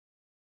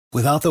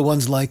Without the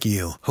ones like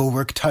you, who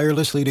work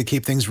tirelessly to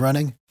keep things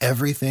running,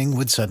 everything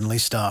would suddenly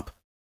stop.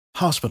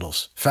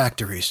 Hospitals,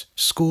 factories,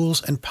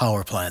 schools, and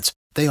power plants,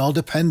 they all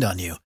depend on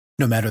you.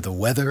 No matter the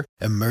weather,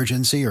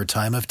 emergency, or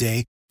time of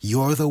day,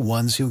 you're the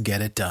ones who get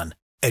it done.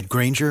 At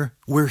Grainger,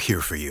 we're here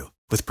for you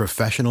with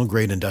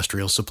professional-grade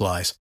industrial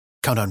supplies.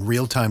 Count on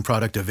real-time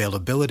product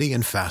availability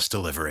and fast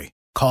delivery.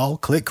 Call,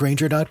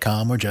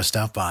 clickgrainger.com, or just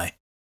stop by.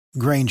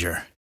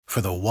 Grainger, for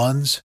the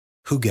ones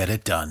who get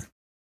it done.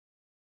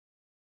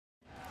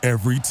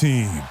 Every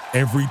team,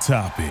 every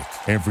topic,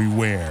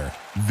 everywhere.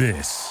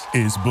 This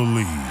is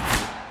Believe.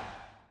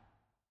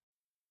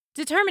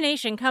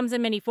 Determination comes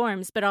in many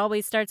forms, but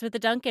always starts with a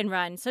Dunkin'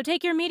 Run. So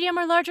take your medium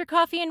or larger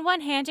coffee in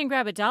one hand and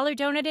grab a $1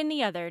 donut in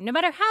the other. No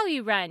matter how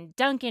you run,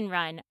 Dunkin'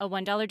 Run. A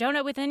 $1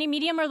 donut with any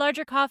medium or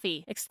larger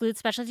coffee. Excludes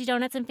specialty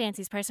donuts and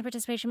fancies. Price and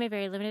participation may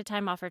vary. Limited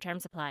time offer.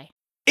 Terms apply.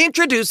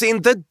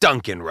 Introducing the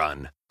Dunkin'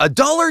 Run. A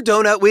 $1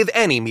 donut with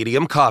any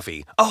medium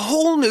coffee. A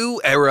whole new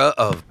era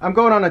of... I'm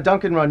going on a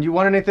Dunkin' Run. You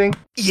want anything?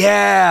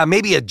 Yeah,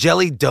 maybe a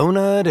jelly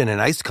donut and an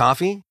iced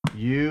coffee?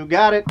 You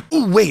got it.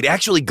 Ooh, wait,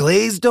 actually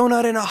glazed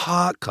donut and a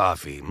hot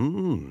coffee.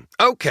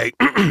 Okay,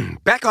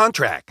 back on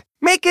track.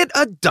 Make it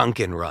a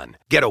Dunkin' Run.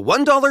 Get a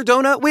 $1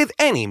 donut with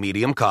any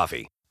medium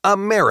coffee.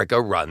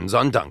 America runs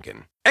on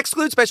Dunkin'.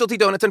 Exclude specialty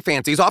donuts and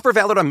fancies. Offer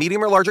valid on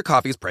medium or larger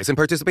coffees. Price and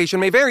participation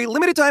may vary.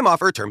 Limited time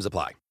offer. Terms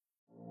apply.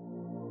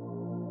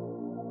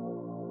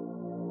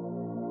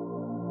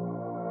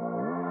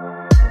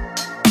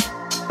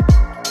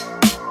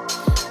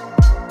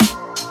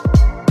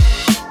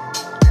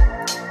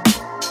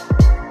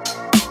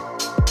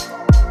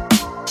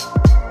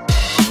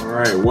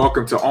 All right,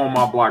 welcome to On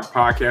My Block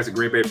Podcast, a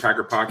Green Bay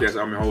Packer podcast.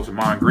 I'm your host,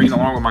 Amon Green,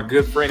 along with my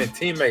good friend and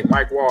teammate,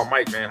 Mike Wall.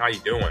 Mike, man, how you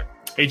doing?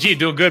 Hey, G,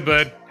 doing good,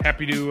 bud.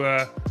 Happy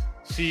to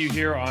see you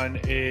here on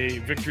a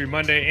Victory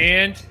Monday.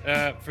 And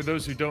for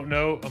those who don't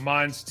know,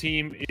 Amon's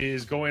team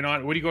is going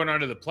on. What are you going on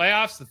to the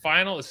playoffs, the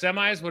final, the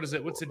semis? What is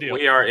it? What's the deal?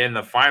 We are in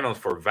the finals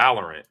for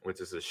Valorant, which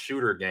is a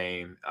shooter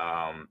game,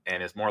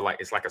 and it's more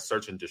like a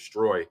search and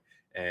destroy.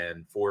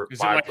 And is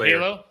it like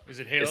Halo?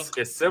 Is it Halo?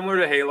 It's similar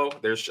to Halo.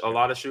 There's a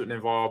lot of shooting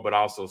involved, but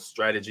also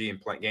strategy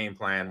and game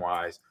plan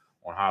wise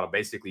on how to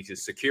basically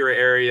just secure an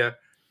area,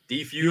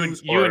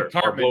 defuse. You and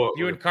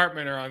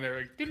Cartman are on there.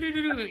 Like,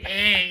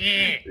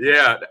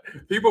 yeah,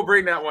 people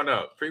bring that one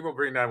up.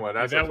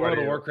 That's that World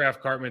of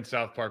Warcraft Cartman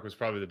South Park was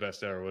probably the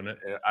best ever, wasn't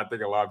it? I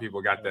think a lot of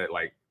people got that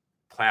like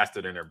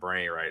plastered in their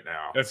brain right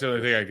now. That's the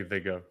only thing I can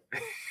think of.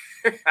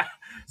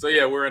 So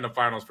yeah, we're in the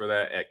finals for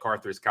that at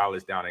Carthage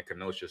College down in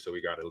Kenosha. So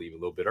we got to leave a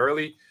little bit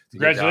early.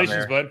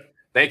 Congratulations, bud!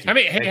 Thank you.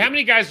 How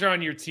many guys are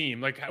on your team?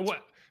 Like, how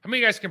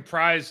many guys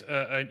comprise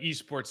an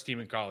esports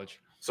team in college?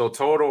 So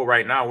total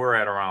right now we're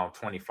at around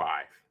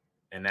 25,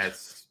 and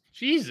that's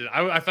Jesus.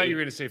 I thought you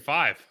were going to say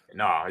 5.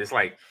 No, it's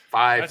like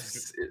 5.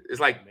 It's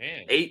like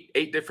man.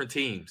 eight different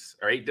teams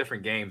or 8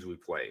 different games we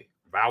play.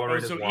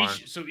 Valorant is one.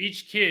 So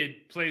each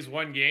kid plays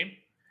one game.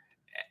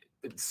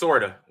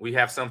 Sort of. We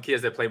have some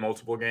kids that play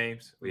multiple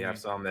games. We have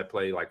some that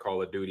play like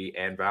Call of Duty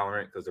and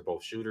Valorant because they're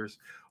both shooters,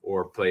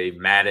 or play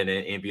Madden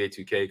and NBA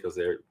 2K because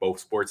they're both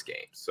sports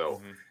games.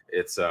 So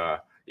it's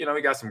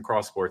we got some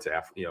cross sports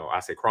I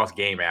say cross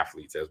game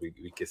athletes, as we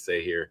could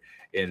say here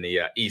in the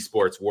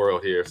esports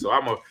world here. So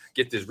I'm gonna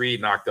get this read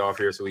knocked off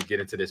here so we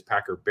get into this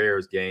Packer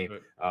Bears game.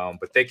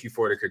 But thank you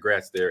for the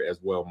congrats there as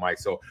well, Mike.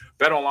 So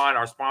BetOnline,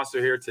 our sponsor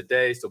here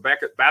today. So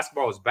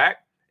basketball is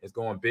back. It's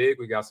going big.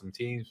 We got some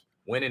teams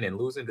winning and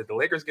losing. Did the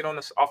Lakers get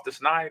off the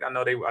snide? I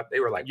know they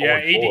were like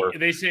 0-4.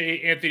 They say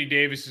Anthony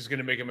Davis is going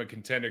to make him a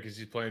contender because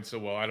he's playing so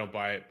well. I don't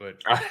buy it,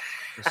 but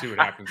we'll see what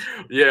happens.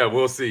 Yeah,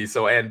 we'll see.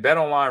 So, and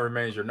BetOnline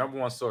remains your number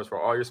one source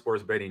for all your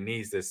sports betting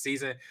needs this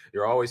season.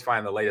 You'll always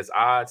find the latest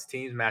odds,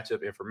 teams,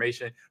 matchup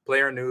information,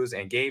 player news,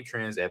 and game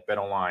trends at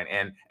BetOnline.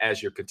 And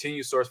as your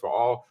continued source for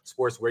all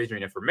sports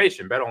wagering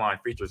information, BetOnline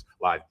features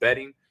live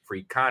betting,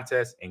 free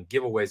contests, and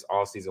giveaways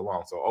all season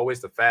long. So always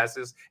the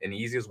fastest and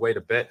easiest way to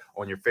bet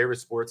on your favorite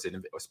sports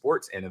and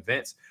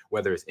events,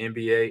 whether it's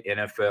NBA,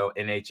 NFL,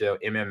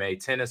 NHL,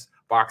 MMA, tennis,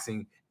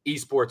 boxing,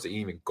 esports, or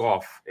even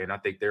golf. And I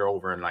think they're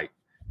over in like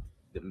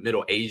the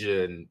Middle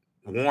Asia and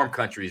warm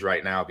countries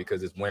right now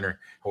because it's winter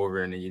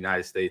over in the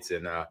United States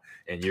and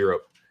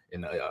Europe.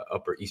 In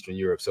upper Eastern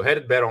Europe. So head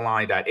to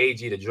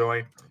betonline.ag to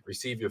join.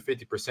 Receive your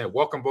 50%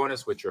 welcome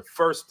bonus with your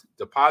first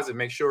deposit.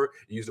 Make sure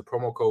you use the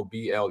promo code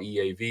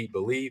BLEAV,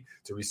 Believe,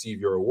 to receive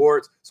your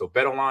rewards. So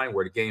BetOnline,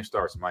 where the game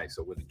starts, Mike.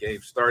 So when the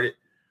game started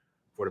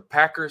for the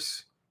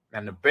Packers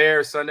and the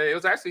Bears Sunday, it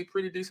was actually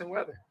pretty decent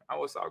weather. I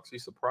was actually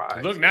surprised.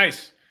 It looked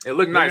nice. It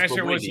looked nice. Nicer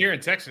than it was here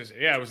in Texas.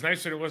 Yeah, it was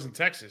nicer than it was in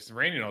Texas. It's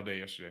raining all day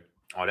yesterday.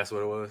 Oh, that's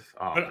what it was?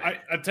 Oh, but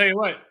I tell you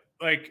what,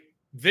 like,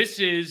 this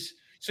is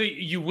 – so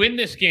you win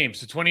this game.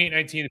 So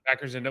 28-19, the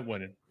Packers end up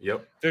winning.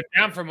 Yep. They're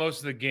down for most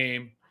of the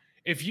game.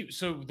 You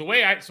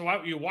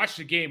watch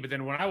the game, but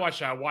then when I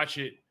watch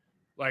it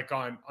like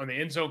on the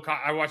end zone.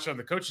 I watch it on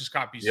the coach's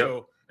copy. Yep.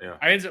 So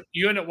yeah.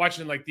 You end up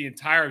watching like the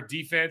entire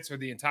defense or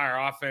the entire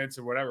offense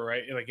or whatever,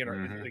 right? Like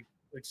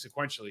like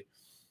sequentially.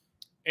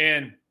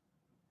 And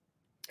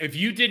if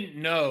you didn't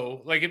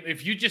know, like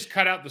if you just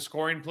cut out the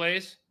scoring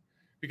plays,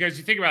 because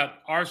you think about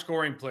our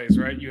scoring plays,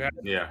 right? You had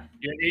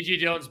AJ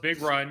Dillon's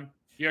big run,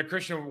 you had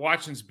Christian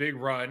Watson's big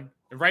run,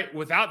 and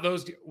without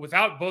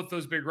both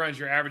those big runs,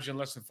 you're averaging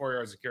less than 4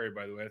 yards a carry.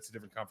 By the way, that's a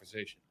different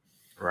conversation.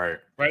 Right.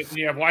 And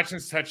you have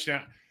Watson's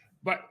touchdown,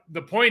 but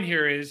the point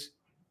here is,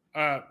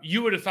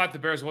 you would have thought the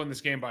Bears won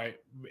this game by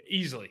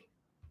easily.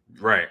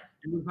 Right.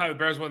 You would have thought the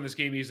Bears won this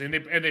game easily,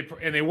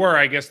 and they were,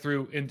 I guess,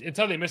 through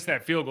until they missed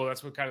that field goal.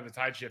 That's what kind of the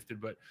tide shifted.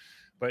 But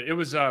it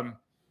was the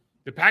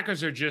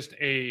Packers are just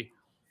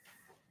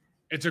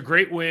it's a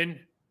great win.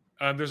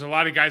 There's a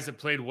lot of guys that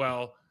played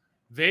well.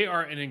 They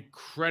are an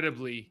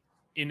incredibly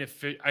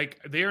inefficient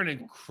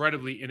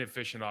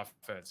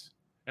offense,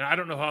 and I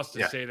don't know how else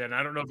to say that. And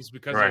I don't know if it's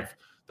because of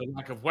the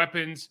lack of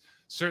weapons.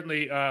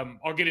 Certainly,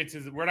 I'll get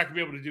into we're not going to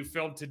be able to do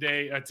film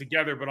today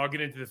together, but I'll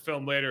get into the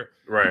film later.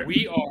 Right.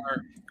 We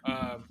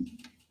are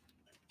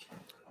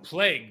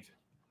plagued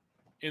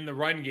in the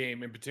run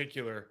game in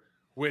particular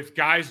with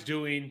guys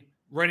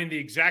running the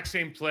exact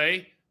same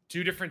play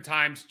 2 different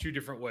times, 2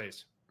 different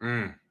ways.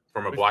 From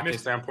a blocking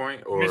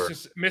standpoint, or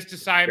missed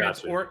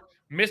assignments,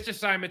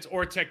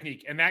 or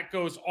technique, and that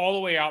goes all the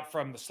way out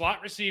from the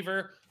slot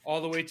receiver all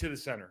the way to the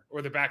center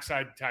or the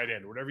backside tight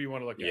end, whatever you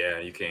want to look at. Yeah,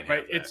 you can't.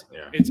 Right? Have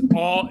that.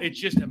 It's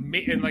just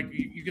amazing, and like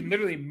you can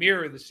literally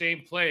mirror the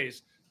same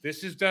plays.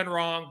 This is done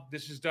wrong.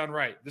 This is done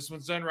right. This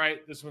one's done right.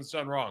 This one's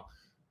done wrong.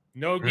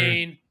 No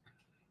gain,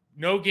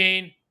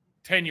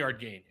 10-yard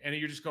gain, and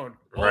you're just going,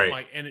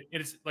 my! And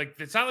it's like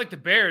it's not like the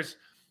Bears.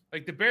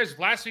 Like the Bears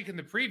last week in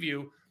the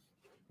preview.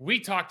 We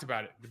talked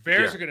about it. The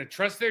Bears are going to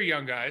trust their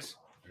young guys.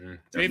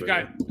 They've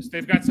got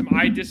some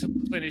eye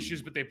discipline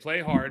issues, but they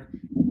play hard.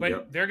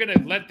 But they're going to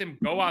let them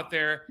go out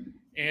there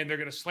and they're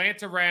going to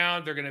slant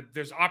around.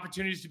 There's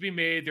opportunities to be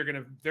made. They're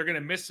going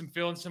to miss some,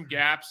 fill in some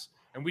gaps,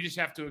 and we just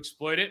have to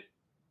exploit it.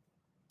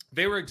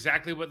 They were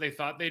exactly what they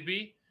thought they'd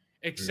be,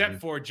 except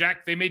for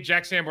Jack. They made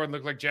Jack Sanborn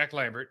look like Jack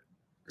Lambert.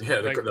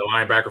 Yeah, the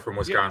linebacker from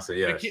Wisconsin.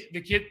 Yes,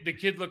 the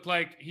kid looked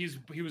like he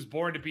was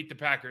born to beat the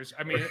Packers.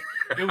 I mean,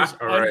 it was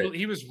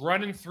he was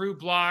running through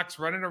blocks,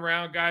 running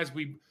around guys.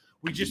 We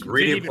just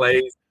reading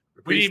plays.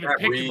 We didn't even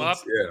pick him up.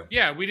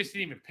 Yeah, we just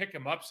didn't even pick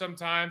him up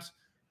sometimes.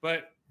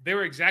 But they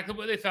were exactly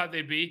what they thought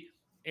they'd be,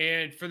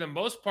 and for the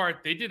most part,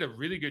 they did a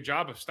really good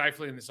job of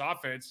stifling this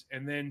offense.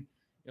 And then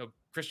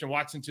Christian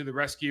Watson to the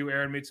rescue.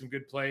 Aaron made some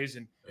good plays,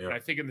 and I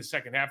think in the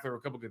second half there were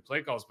a couple good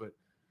play calls, but.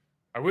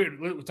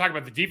 We'll talk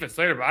about the defense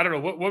later, but I don't know.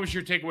 What was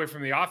your takeaway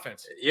from the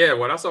offense? Yeah,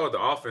 when I saw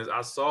the offense,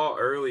 I saw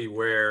early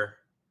where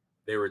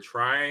they were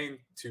trying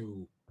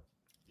to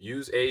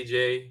use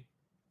AJ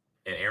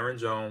and Aaron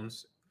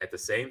Jones at the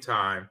same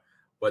time,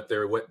 but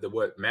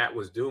what Matt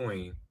was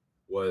doing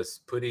was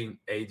putting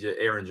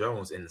Aaron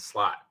Jones in the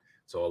slot.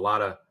 So a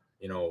lot of,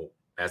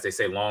 as they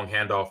say, long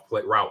handoff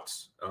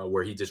routes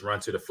where he just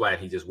runs to the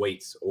flat, he just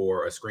waits,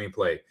 or a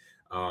screenplay.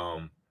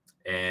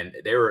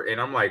 And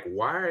I'm like,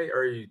 why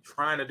are you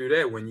trying to do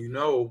that when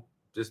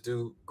just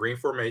do green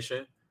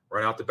formation,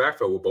 run out the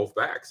backfield with both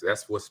backs?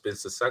 That's what's been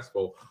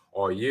successful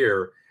all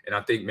year. And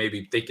I think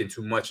maybe thinking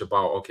too much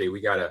about, okay,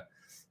 we gotta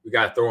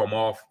throw him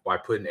off by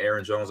putting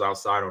Aaron Jones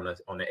outside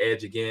on the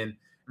edge again,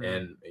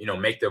 and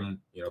make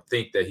them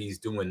think that he's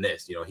doing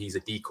this. He's a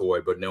decoy,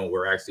 but no,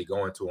 we're actually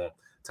going to him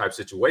type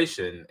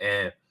situation.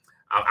 And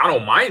I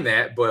don't mind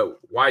that, but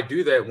why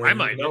do that when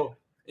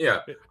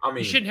Yeah, I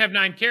mean, he shouldn't have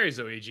 9 carries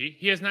though. AG,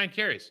 he has 9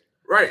 carries.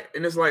 Right,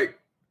 and it's like,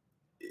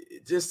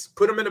 just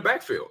put him in the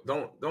backfield.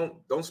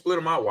 Don't split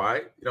him out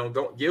wide.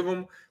 Don't give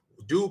him.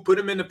 Put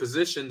him in the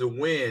position to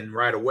win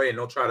right away, and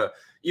don't try to.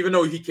 Even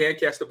though he can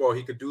catch the ball,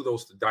 he could do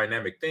those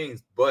dynamic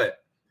things.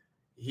 But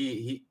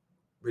his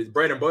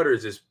bread and butter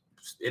is just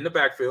in the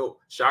backfield,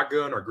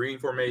 shotgun or green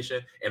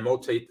formation, and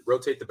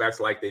rotate the backs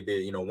like they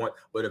did.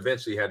 But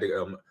eventually had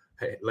to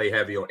lay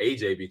heavy on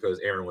AJ because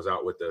Aaron was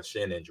out with the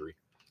shin injury.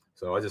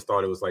 So I just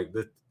thought it was like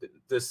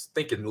this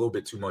thinking a little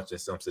bit too much in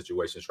some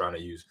situations, trying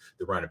to use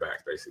the running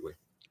backs basically.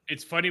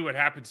 It's funny what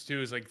happens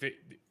too is like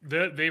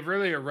they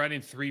really are running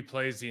 3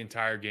 plays the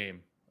entire game.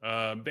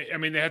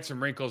 They had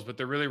some wrinkles, but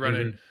they're really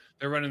running.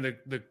 They're running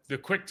the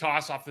quick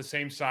toss off the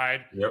same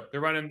side. Yep. They're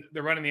running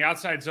the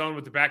outside zone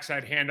with the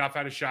backside handoff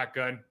out of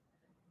shotgun,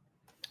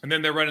 and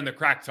then they're running the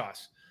crack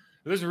toss.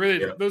 Those are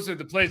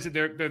the plays that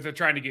they're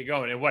trying to get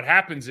going. And what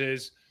happens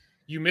is,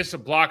 you miss a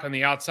block on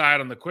the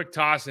outside on the quick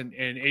toss, and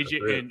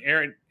AJ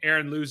and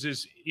Aaron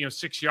loses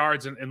 6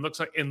 yards and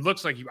looks like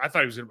I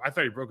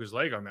thought he broke his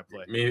leg on that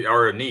play.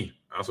 Or a knee.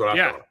 That's what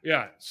I thought.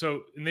 Yeah.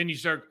 So and then you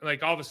start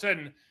like all of a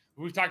sudden,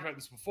 we've talked about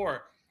this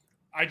before.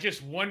 I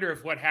just wonder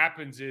if what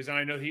happens is, and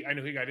I know he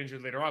got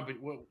injured later on, but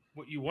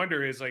what you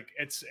wonder is like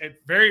it's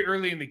very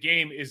early in the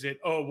game. Is it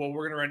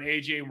we're gonna run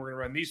AJ and we're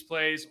gonna run these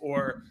plays,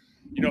 or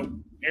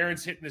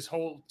Aaron's hitting this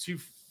hole too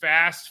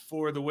fast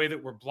for the way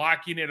that we're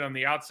blocking it on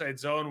the outside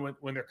zone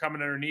when they're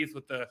coming underneath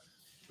with the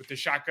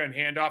shotgun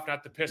handoff,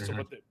 not the pistol,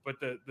 but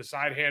the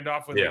side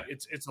handoff.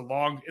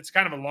 It's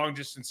kind of a long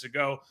distance to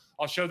go.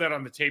 I'll show that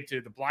on the tape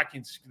too. The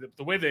blocking,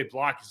 the way they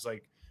block is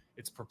like,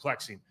 it's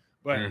perplexing,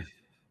 but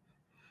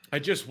I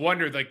just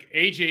wondered, like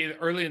AJ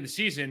early in the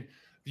season,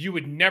 you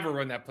would never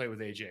run that play with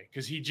AJ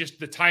because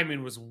the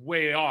timing was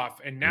way off.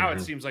 And now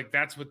it seems like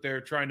that's what they're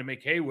trying to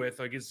make hay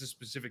with against this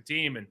specific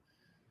team. And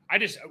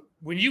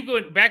when you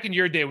go back in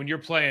your day, when you're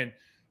playing,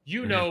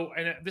 know,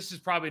 and this is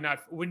probably not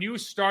when you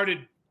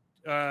started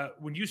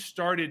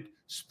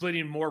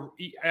splitting more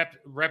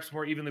reps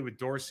more evenly with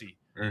Dorsey,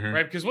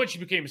 right? Because once you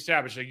became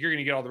established, like you're going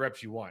to get all the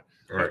reps you want.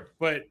 Right.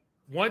 But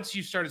once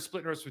you started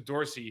splitting reps with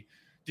Dorsey,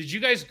 did you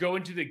guys go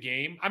into the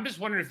game? I'm just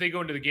wondering if they go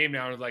into the game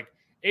now and like,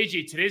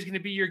 AJ, today's going to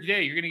be your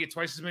day. You're going to get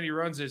twice as many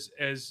runs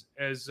as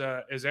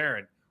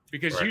Aaron,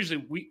 because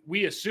usually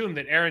we assume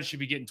that Aaron should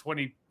be getting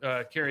 20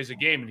 carries a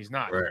game, and he's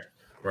not.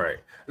 Right.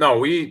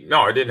 No,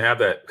 I didn't have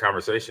that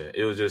conversation.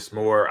 It was just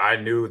more. I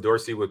knew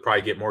Dorsey would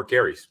probably get more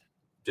carries,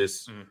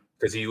 just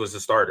because he was the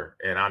starter,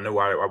 and I knew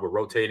I would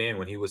rotate in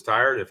when he was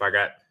tired. If I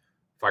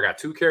got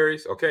 2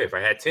 carries, okay. If I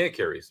had 10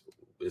 carries,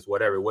 it's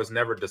whatever. It was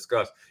never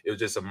discussed. It was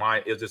just a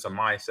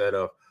mindset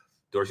of,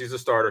 Dorsey's a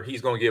starter. He's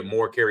going to get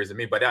more carries than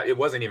me. But it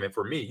wasn't even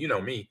for me. You know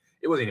me.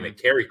 It wasn't even a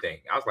carry thing.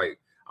 I was like,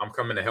 I'm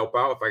coming to help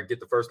out. If I get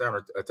the first down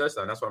or a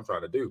touchdown, that's what I'm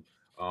trying to do.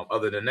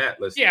 Other than that,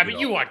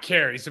 you want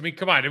carries. I mean,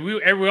 come on.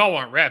 We all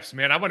want reps,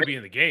 man. I want to be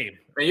in the game.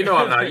 And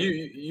I'm not.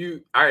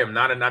 I am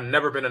not. And I've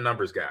never been a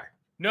numbers guy.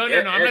 No.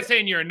 I'm not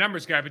saying you're a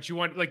numbers guy, but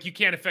you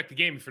can't affect the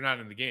game if you're not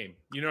in the game.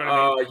 You know what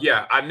I mean?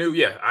 Yeah.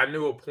 I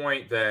knew a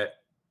point that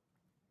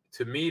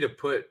to me to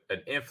put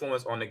an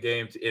influence on the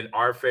game in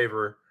our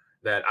favor,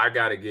 that I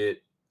got to get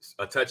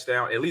a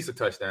touchdown, at least a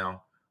touchdown.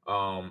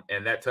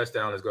 And that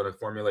touchdown is going to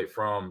formulate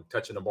from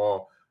touching the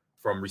ball,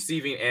 from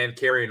receiving and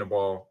carrying the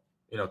ball,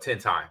 10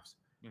 times.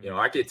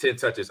 I get 10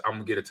 touches, I'm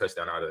going to get a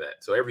touchdown out of that.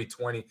 So every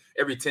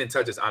 10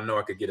 touches, I know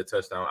I could get a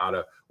touchdown out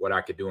of what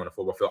I could do on the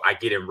football field. I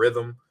get in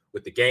rhythm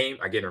with the game.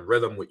 I get in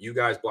rhythm with you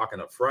guys blocking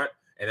up front.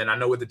 And then I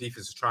know what the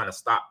defense is trying to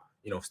stop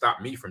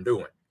me from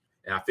doing.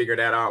 And I figured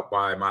that out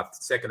by my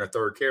second or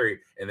third carry,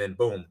 and then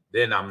boom,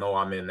 then I know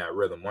I'm in that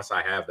rhythm. Once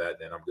I have that,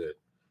 then I'm good.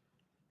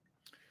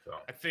 So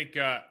I think,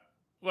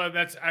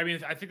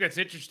 I think that's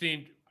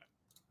interesting.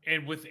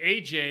 And with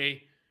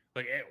AJ,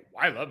 like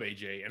I love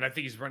AJ, and I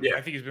think he's running. Yeah,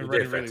 I think he's been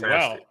running really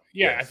well.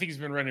 Yeah, yes. I think he's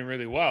been running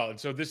really well. And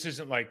so this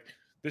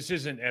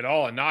isn't at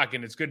all a knock,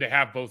 and it's good to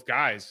have both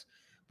guys.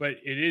 But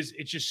it's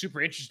just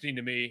super interesting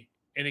to me,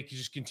 and it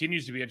just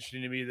continues to be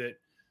interesting to me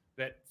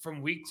that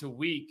from week to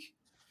week.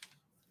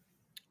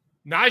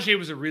 Najee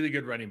was a really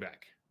good running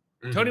back.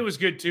 Mm-hmm. Tony was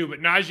good too,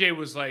 but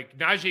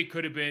Najee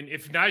could have been,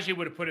 if Najee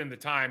would have put in the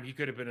time, he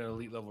could have been an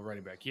elite level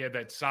running back. He had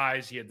that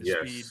size, he had the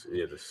speed.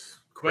 He had this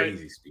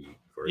crazy speed.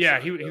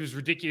 He was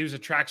ridiculous. He was a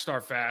track star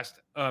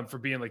fast for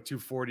being like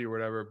 240 or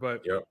whatever.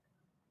 But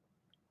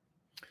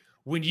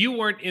when you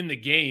weren't in the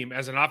game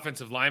as an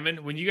offensive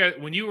lineman, when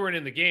you weren't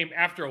in the game,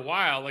 after a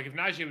while, like if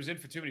Najee was in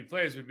for too many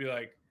plays, we'd be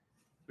like,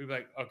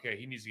 okay,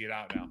 he needs to get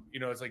out now.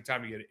 It's like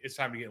it's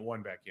time to get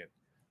one back in.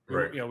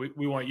 Right.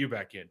 We want you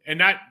back in, and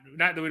not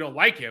that we don't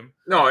like him.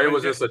 No, it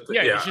was just it's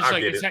just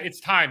like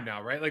it's time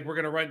now, right? Like we're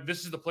gonna run.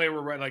 This is the play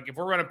we're running. Like if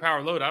we're running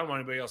power load, I don't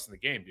want anybody else in the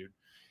game, dude.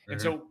 And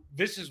so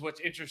this is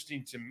what's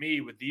interesting to me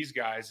with these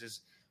guys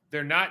is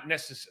they're not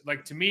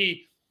to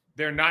me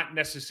they're not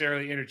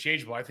necessarily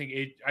interchangeable. I think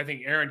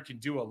Aaron can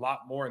do a lot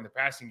more in the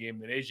passing game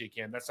than AJ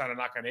can. That's not a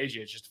knock on AJ.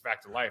 It's just a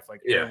fact of life.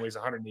 Like Aaron weighs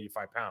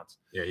 185 pounds.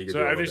 Yeah, he can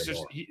so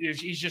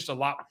he's just a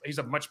lot. He's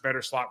a much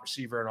better slot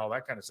receiver and all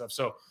that kind of stuff.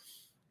 So.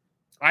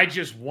 I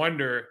just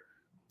wonder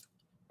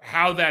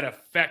how that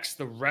affects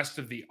the rest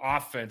of the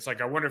offense.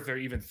 Like, I wonder if they're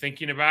even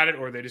thinking about it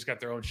or they just got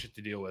their own shit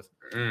to deal with.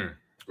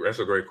 That's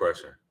a great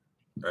question.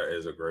 That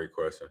is a great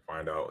question.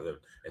 Find out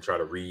and try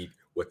to read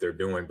what they're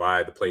doing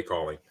by the play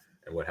calling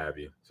and what have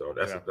you. So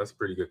that's a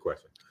pretty good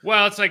question.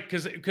 Well, it's like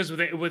because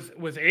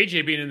with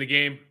AJ being in the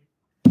game,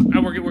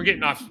 and we're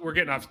getting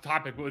off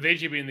topic, but with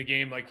AJ being in the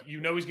game, like he's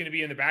going to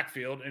be in the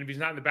backfield, and if he's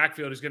not in the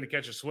backfield, he's going to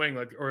catch a swing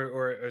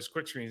or a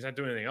quick screen. He's not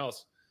doing anything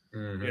else.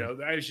 Mm-hmm.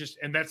 That is just,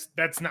 and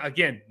that's not,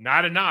 again,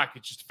 not a knock.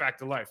 It's just a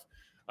fact of life.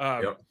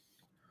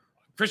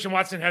 Christian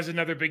Watson has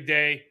another big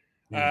day.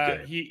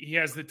 He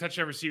has the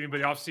touchdown receiving,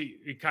 but obviously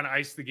he kind of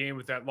iced the game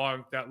with that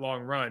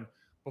long run.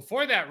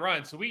 Before that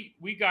run, so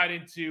we got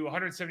into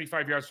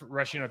 175 yards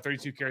rushing on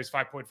 32 carries,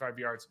 5.5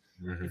 yards.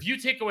 Mm-hmm. If you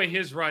take away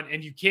his run,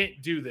 and you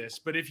can't do this,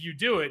 but if you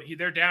do it,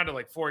 they're down to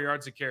like 4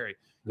 yards a carry.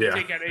 You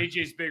take out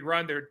AJ's big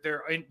run,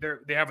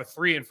 they have a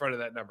 3 in front of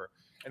that number.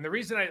 And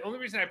the only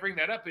reason I bring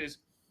that up is,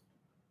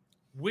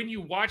 when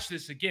you watch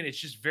this again, it's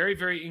just very,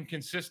 very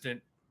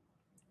inconsistent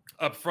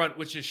up front,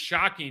 which is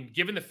shocking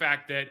given the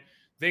fact that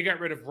they got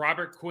rid of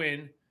Robert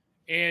Quinn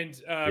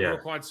and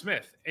Roquan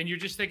Smith. And you're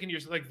just thinking,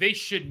 they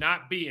should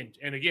not be.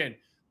 And again,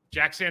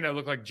 Jack Sando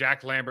looked like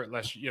Jack Lambert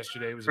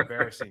yesterday. It was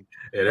embarrassing.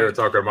 They were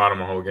talking about him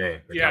the whole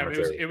game. Yeah,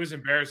 it was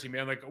embarrassing,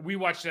 man. Like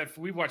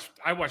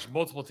I watched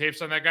multiple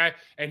tapes on that guy,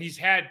 and he's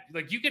had,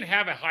 like, you can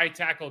have a high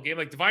tackle game.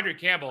 Like Devondre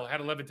Campbell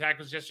had 11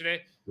 tackles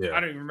yesterday. Yeah. I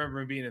don't even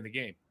remember him being in the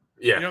game.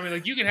 Yeah. You know what I mean?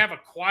 Like, you can have a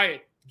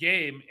quiet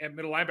game at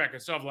middle linebacker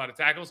and still have a lot of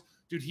tackles.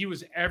 Dude, he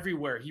was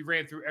everywhere. He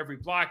ran through every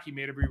block. He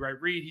made every right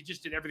read. He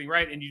just did everything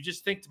right. And you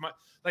just think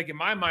in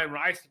my mind,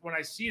 when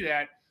I see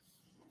that,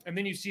 And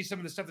then you see some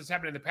of the stuff that's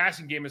happening in the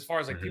passing game as far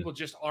as like people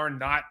just are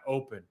not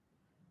open.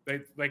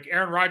 Like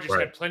Aaron Rodgers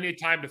had plenty of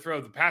time to throw.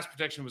 The pass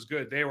protection was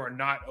good. They were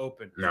not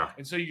open. No.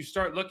 And so you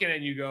start looking at it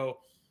and you go,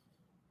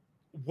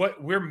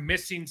 what we're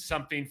missing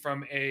something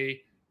from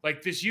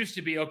like this used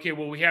to be, okay,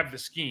 well, we have the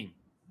scheme,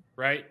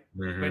 right?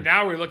 But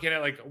now we're looking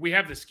at like we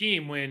have the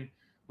scheme when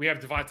we have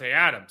Devontae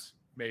Adams,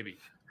 maybe.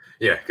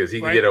 Yeah, because he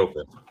can get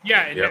open.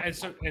 Yeah,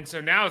 and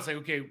so now it's like,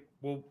 okay,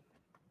 well,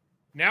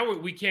 now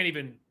we can't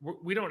even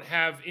we don't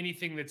have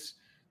anything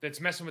that's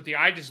messing with the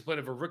eye discipline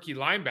of a rookie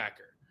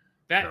linebacker.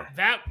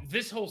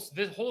 This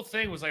whole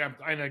thing was like,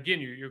 and again,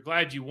 you're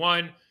glad you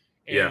won,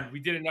 and we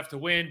did enough to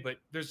win, but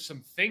there's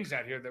some things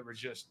out here that were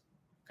just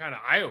kind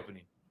of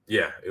eye-opening.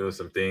 Yeah, it was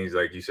some things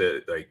like you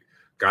said, like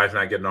guys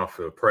not getting off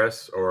the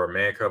press or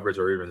man coverage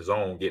or even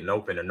zone, getting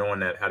open and knowing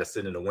that how to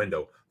sit in the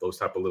window, those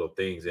type of little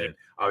things. And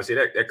obviously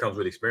that comes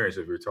with experience.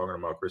 If you're talking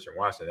about Christian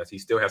Watson, he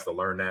still has to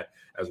learn that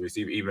as a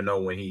receiver, even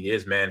though when he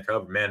is man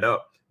up,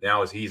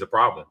 now he's a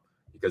problem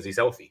because he's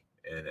healthy.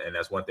 And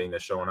that's one thing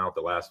that's showing out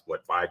the last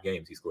 5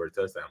 games. He scored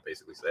a touchdown,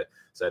 basically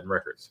setting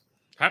records.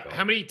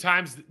 How many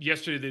times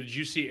yesterday did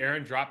you see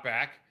Aaron drop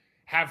back,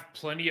 have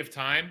plenty of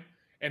time,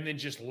 and then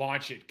just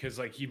launch it because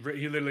like he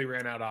literally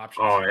ran out of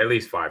options? Oh, at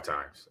least 5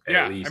 times.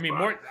 I mean,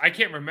 more. I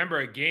can't remember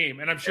a game,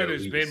 and I'm sure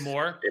there's been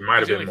more. It might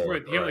have been more.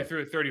 He only threw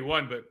it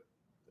 31, but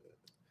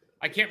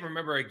I can't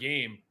remember a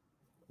game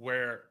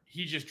where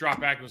he just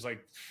dropped back and was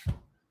like,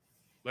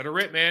 "Let her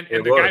rip, man."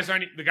 And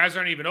the guys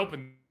aren't even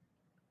open.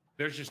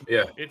 There's just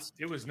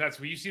it was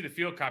nuts. When you see the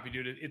field copy,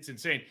 dude, it's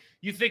insane.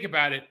 You think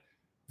about it.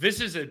 This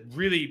is a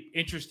really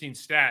interesting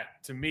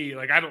stat to me.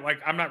 Like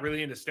I'm not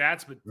really into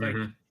stats, but like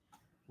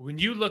when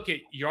you look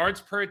at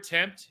yards per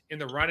attempt in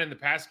the run and the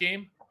pass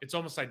game, it's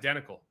almost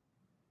identical.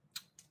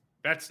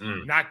 That's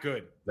not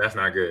good. That's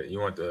not good. You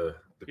want the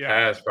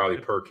pass probably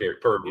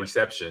per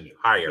reception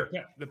higher.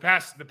 The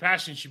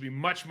passing should be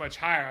much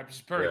higher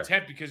just per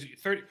attempt because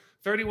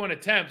 31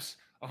 attempts.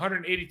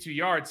 182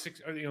 yards,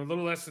 a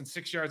little less than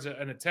 6 yards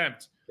an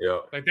attempt.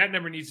 Yeah, like that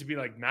number needs to be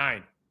like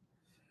 9.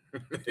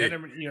 That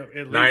number,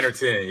 at 9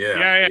 least. or 10.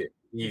 Yeah.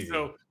 Easy.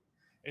 So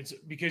it's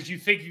because you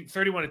think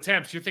 31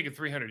 attempts, you're thinking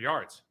 300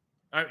 yards.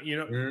 Easy.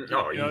 And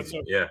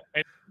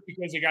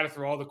because they got to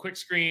throw all the quick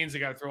screens, they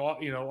got to throw all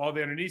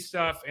the underneath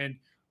stuff, and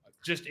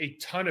just a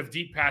ton of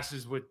deep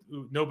passes with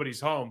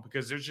nobody's home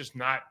because there's just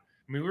not.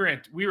 I mean,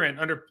 we ran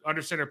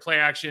under center play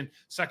action,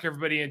 suck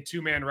everybody in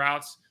 2-man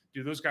routes.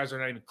 Dude, those guys are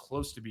not even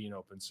close to being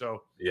open.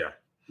 So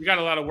we got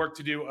a lot of work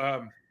to do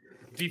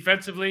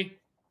defensively.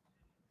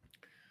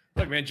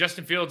 Look, man,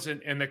 Justin Fields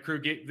and the crew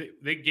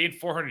they gained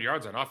 400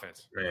 yards on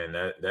offense. Man,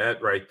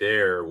 that right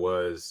there it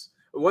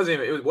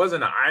wasn't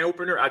an eye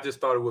opener. I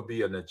just thought it would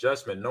be an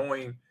adjustment,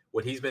 knowing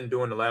what he's been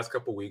doing the last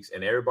couple of weeks,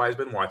 and everybody's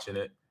been watching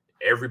it.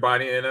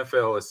 Everybody in the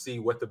NFL is see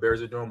what the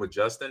Bears are doing with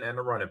Justin and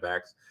the running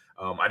backs.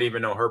 I didn't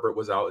even know Herbert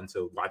was out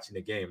until watching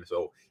the game.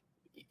 So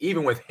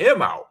even with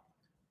him out,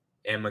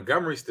 and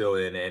Montgomery still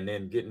in, and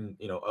then getting,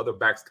 other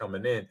backs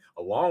coming in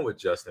along with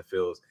Justin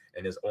Fields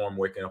and his arm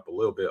waking up a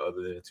little bit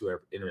other than the 2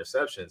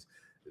 interceptions,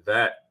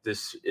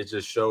 it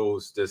just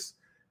shows this.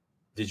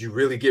 Did you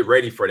really get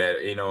ready for that?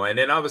 And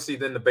then obviously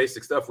then the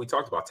basic stuff we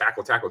talked about,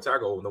 tackle.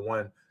 And the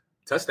one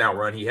touchdown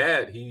run he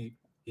had, he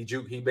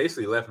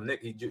basically left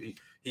Nick.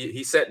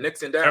 He set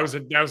Nixon down.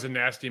 That was a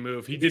nasty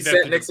move. He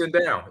set Nixon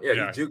down.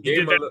 Yeah, he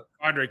did that to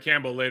Andre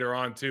Campbell later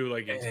on too.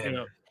 Like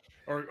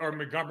Or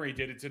Montgomery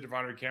did it to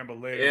Devondre Campbell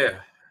later. Yeah.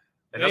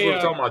 And that's what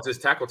we're talking about,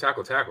 just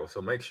tackle.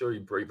 So make sure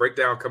you break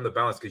down, come to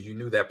balance, because you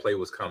knew that play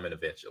was coming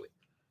eventually.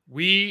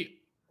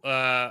 We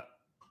got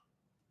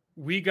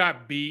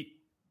beat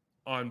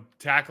on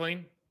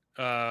tackling.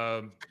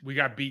 We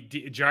got beat.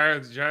 Jair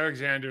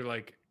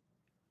Alexander,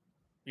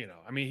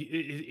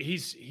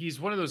 he's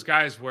one of those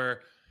guys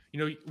where,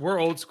 we're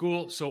old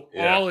school. So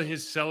all of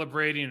his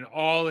celebrating and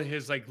all of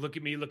his, look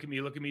at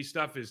me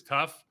stuff is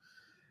tough.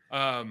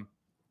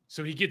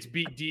 So he gets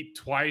beat deep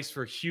twice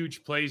for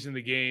huge plays in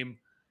the game,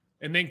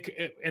 and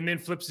then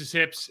flips his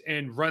hips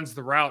and runs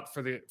the route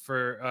was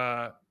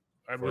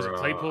it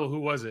Claypool?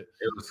 Who was it?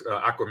 It was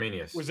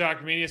Aquamenius. Was it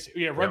Aquamenius?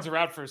 Yeah, runs the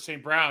route for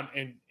St. Brown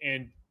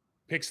and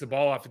picks the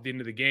ball off at the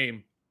end of the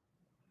game.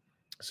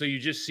 So you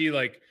just see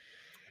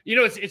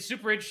it's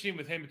super interesting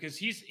with him because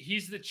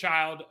he's a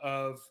child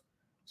of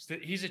an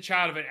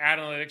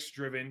analytics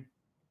driven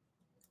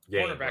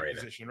quarterback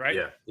position, right?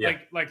 Yeah.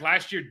 Like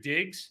last year,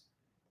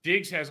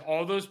 Diggs has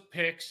all those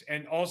picks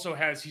and also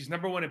he's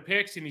number 1 in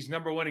picks and he's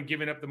number 1 in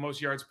giving up the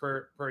most yards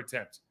per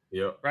attempt.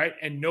 Yeah. Right.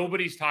 And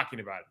nobody's talking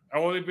about it.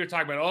 All we're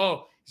talking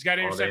about, he's got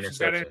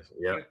interceptions.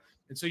 Yeah.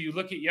 And so you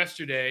look at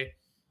yesterday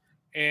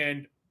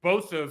and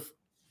both of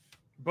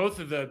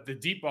the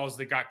deep balls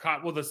that got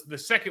caught. Well, the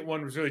second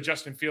one was really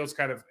Justin Fields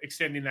kind of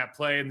extending that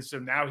play. And so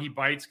now he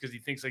bites because he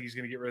thinks like he's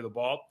going to get rid of the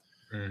ball.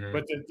 Mm-hmm.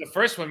 But the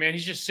first one, man,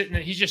 he's just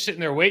sitting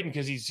there waiting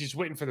because he's just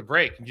waiting for the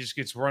break and just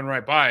gets run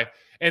right by.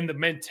 And the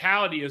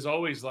mentality is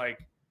always like,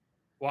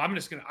 well, I'm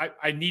just going to,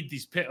 I need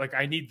these picks. Like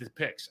I need the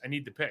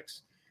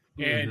picks.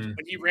 And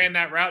when he ran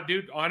that route,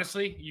 dude,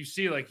 honestly, you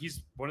see, like,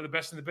 he's one of the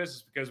best in the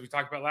business because we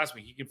talked about last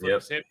week. He can flip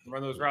his hip and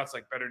run those routes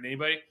like better than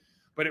anybody.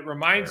 But it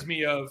reminds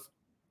me of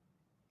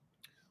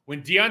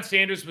when Deion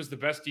Sanders was the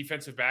best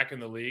defensive back in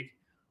the league,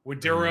 when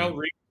Darrell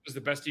Reed was the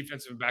best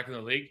defensive back in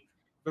the league.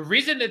 The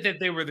reason that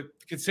they were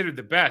considered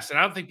the best, and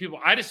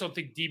I just don't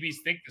think DBs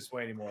think this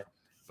way anymore.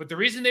 But the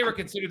reason they were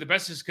considered the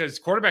best is because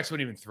quarterbacks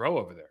wouldn't even throw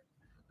over there.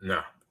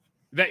 No.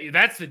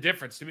 That's the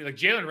difference to me. Like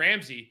Jalen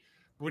Ramsey,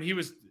 when he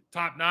was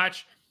top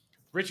notch,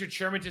 Richard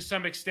Sherman to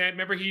some extent.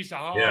 Remember, he used to,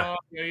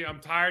 I'm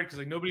tired because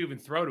like nobody even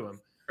throw to him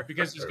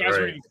because these guys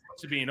weren't even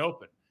close to being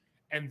open.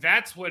 And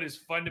that's what has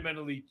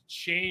fundamentally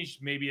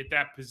changed maybe at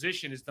that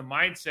position is the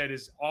mindset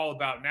is all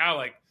about now.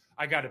 Like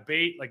I got to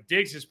bait. Like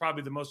Diggs is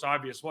probably the most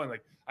obvious one.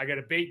 Like I got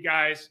to bait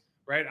guys,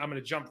 right? I'm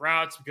going to jump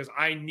routes because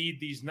I need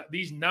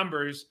these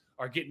numbers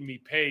are getting me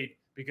paid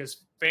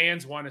because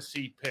fans want to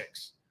see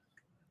picks,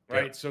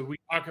 right? Yeah. So we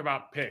talk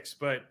about picks,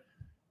 but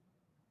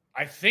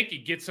I think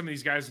it gets some of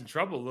these guys in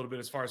trouble a little bit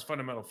as far as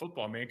fundamental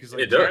football, man. Because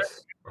like, it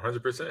does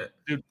 100%.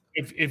 Dude,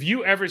 if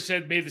you ever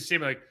made the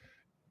same like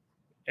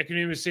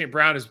Equanimeous St.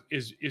 Brown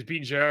is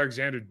beating Jay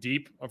Alexander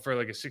deep for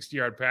like a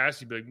 60-yard pass,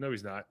 you'd be like, no,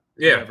 he's not.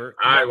 Yeah, never.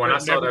 When I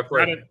saw that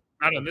play,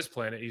 not on this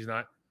planet, he's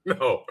not.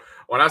 No,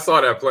 when I saw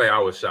that play, I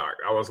was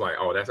shocked. I was like,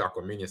 oh, that's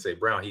Equanimeous St.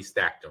 Brown. He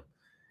stacked him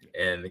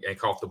and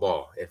caught the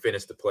ball and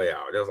finished the play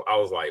out. I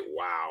was like,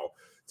 wow,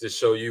 to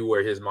show you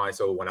where his mind.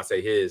 So when I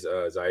say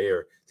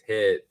Zaire's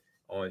head.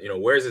 On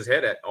where's his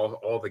head at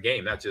all the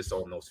game, not just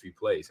on those few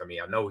plays. I mean,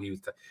 I know he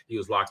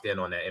was locked in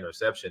on that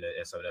interception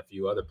and some of a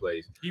few other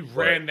plays. He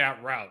ran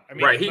that route. I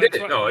mean, right? He did.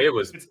 No, it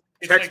was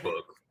textbook.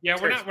 Like, yeah,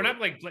 we're not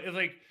like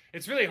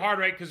it's really hard,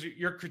 right? Because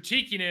you're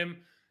critiquing him.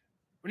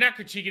 We're not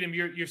critiquing him.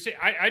 You're saying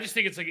I just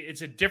think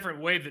it's a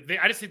different way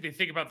that I just think they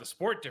think about the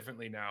sport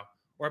differently now,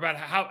 or about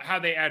how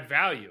they add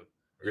value.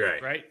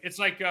 Right. It's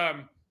like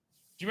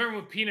do you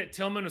remember when Peanut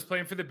Tillman was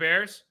playing for the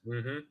Bears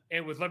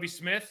and with Lovie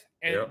Smith?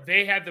 And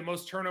they had the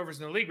most turnovers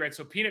in the league, right?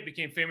 So Peanut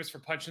became famous for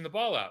punching the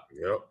ball out.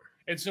 Yep.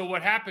 And so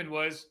what happened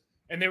was,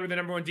 and they were the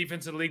number one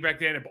defense in the league back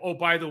then. And, oh,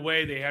 by the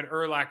way, they had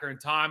Urlacher and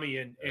Tommy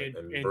and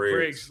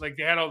Briggs. Like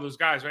they had all those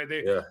guys, right?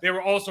 They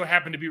were also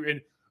happened to be in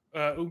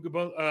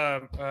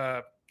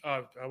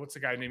what's the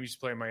guy name used to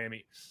play in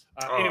Miami?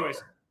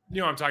 Anyways, you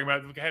know what I'm talking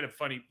about. I had a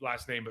funny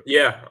last name, but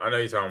yeah, I know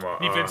you're talking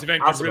about defensive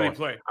end could really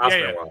play.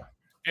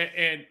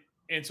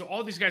 And so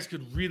all these guys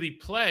could really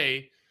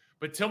play,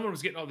 but Tillman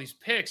was getting all these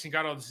picks and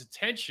got all this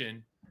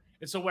attention.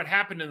 And so what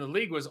happened in the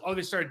league was,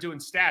 they started doing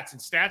stats,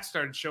 and stats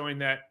started showing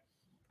that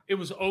it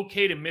was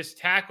okay to miss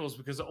tackles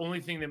because the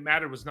only thing that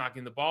mattered was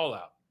knocking the ball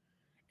out.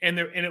 And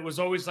it was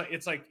always like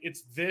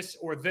it's this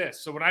or this.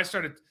 So when I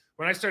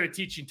started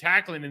teaching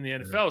tackling in the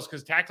NFL, it's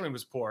because tackling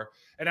was poor.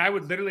 And I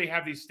would literally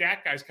have these stat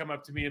guys come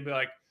up to me and be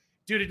like,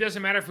 dude, it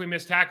doesn't matter if we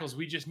miss tackles.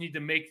 We just need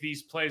to make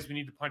these plays. We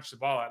need to punch the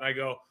ball out.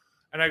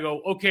 And I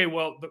go, okay,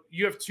 well,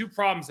 you have two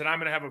problems that I'm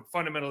going to have a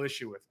fundamental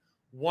issue with.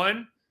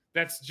 One,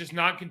 that's just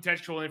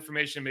non-contextual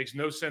information. It makes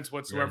no sense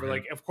whatsoever.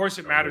 Like, of course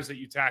it matters that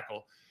you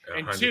tackle. 100%.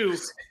 And two,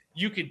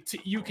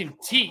 you can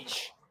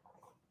teach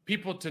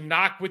people to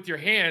knock with your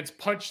hands,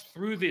 punch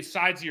through the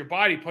sides of your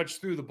body, punch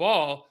through the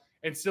ball,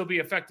 and still be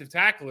effective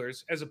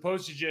tacklers, as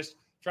opposed to just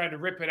trying to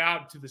rip it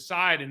out to the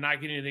side and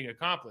not get anything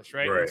accomplished,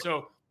 right? And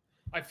so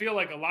I feel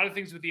like a lot of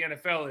things with the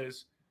NFL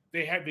is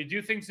they do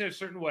things in a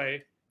certain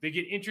way. They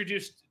get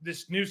introduced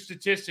this new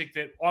statistic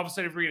that all of a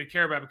sudden everybody's going to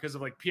care about because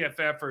of like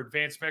PFF or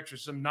advanced metrics or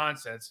some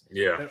nonsense.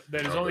 Yeah,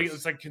 that is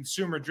it's like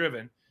consumer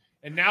driven,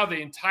 and now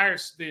the entire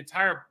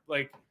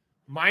like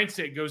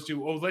mindset goes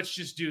to let's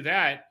just do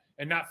that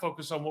and not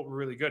focus on what we're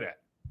really good at.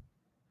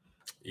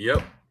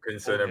 Yep, couldn't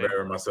say that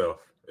better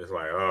myself. It's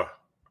like,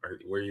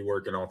 where are you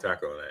working on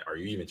tackling that? Are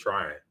you even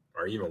trying?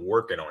 Are you even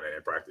working on it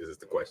in practice? Is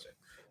the question.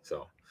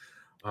 So,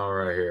 all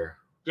right here.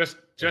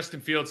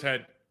 Justin Fields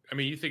had. I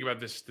mean, you think about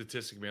this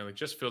statistic, man. Like,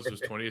 Justin Fields was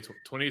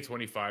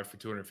 20-25 for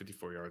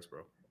 254 yards,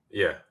 bro.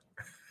 Yeah.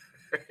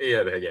 He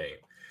had that game.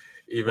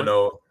 Even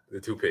though the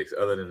two picks,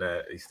 other than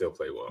that, he still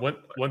played well.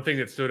 One thing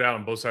that stood out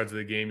on both sides of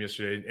the game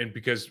yesterday, and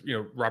because,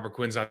 Robert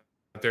Quinn's not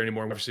there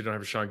anymore, we obviously don't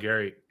have Rashawn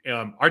Gary.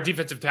 Our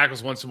defensive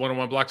tackles won some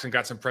one-on-one blocks and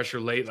got some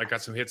pressure late,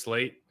 got some hits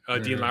late.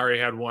 Dean Lowry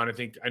had one.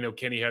 I know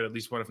Kenny had at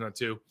least one, if not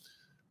two.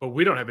 But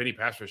we don't have any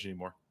pass rush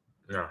anymore.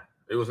 No.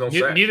 It was no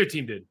sack. Neither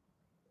team did.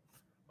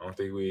 I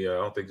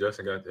don't think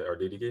Justin got that. Or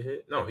did he get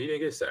hit? No, he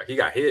didn't get sacked. He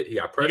got hit. He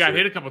got pressure. He got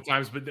hit a couple of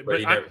times, but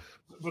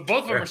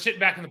both of them are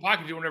sitting back in the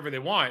pocket doing whatever they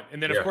want. And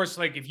then, of course,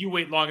 like if you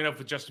wait long enough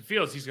with Justin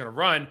Fields, he's going to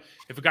run.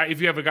 If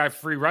you have a guy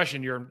free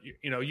rushing, you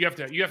have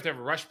to have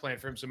a rush plan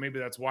for him. So maybe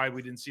that's why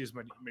we didn't see as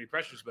many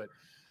pressures. But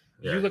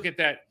you look at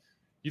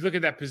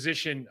that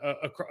position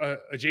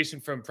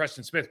adjacent from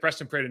Preston Smith.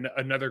 Preston played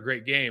another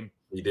great game.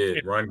 He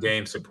did. Run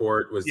game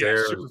support was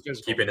there,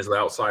 keeping his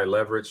outside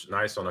leverage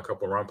nice on a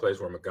couple of run plays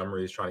where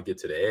Montgomery is trying to get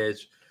to the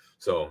edge.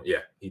 So,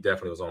 yeah, he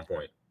definitely was on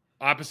point.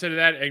 Opposite of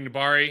that,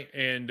 Egnabari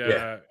and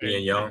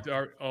Young.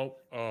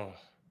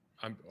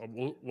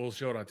 We'll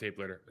show it on tape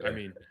later. Yeah. I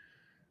mean,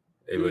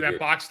 that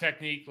box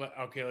technique.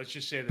 Okay, let's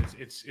just say that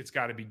it's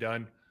got to be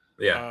done.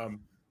 Yeah.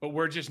 but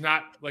we're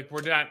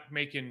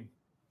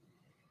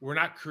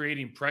not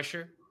creating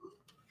pressure.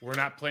 We're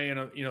not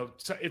playing,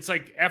 it's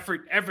like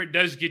effort. Effort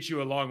does get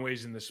you a long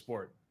ways in the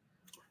sport.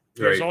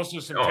 There's also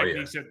some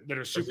techniques that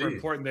are super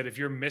important that if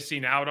you're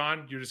missing out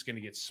on, you're just going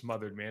to get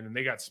smothered, man. And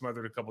they got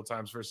smothered a couple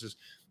times versus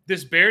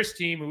this Bears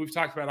team, who we've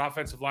talked about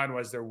offensive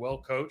line-wise, they're well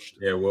coached.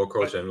 Yeah, well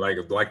coached and like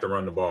to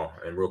run the ball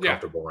and real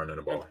comfortable running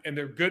the ball. And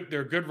they're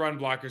good run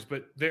blockers,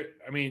 but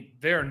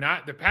they're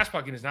not, their pass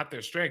blocking is not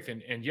their strength.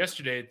 And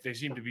yesterday they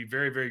seemed to be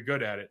very, very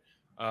good at it.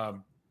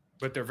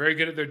 But they're very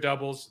good at their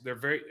doubles. They're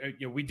very,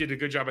 we did a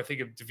good job, I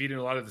think, of defeating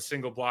a lot of the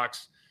single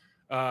blocks.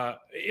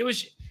 It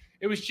was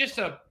just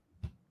a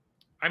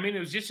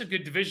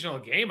good divisional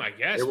game, I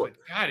guess. But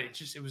God, it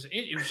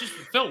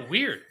felt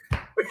weird.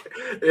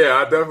 Yeah,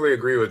 I definitely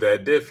agree with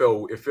that. It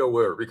felt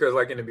weird because,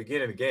 like, in the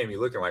beginning of the game,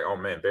 you're looking like, oh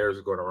man, Bears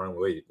are going to run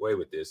away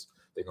with this.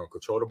 They're going to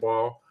control the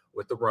ball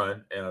with the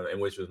run, and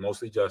which was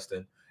mostly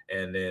Justin,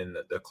 and then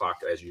the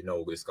clock, as you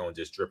know, is going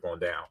to just drip on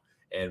down.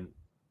 And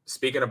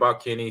speaking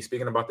about Kenny,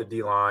 speaking about the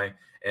D-line,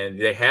 and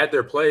they had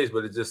their plays,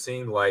 but it just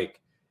seemed like,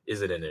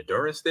 is it an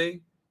endurance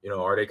thing?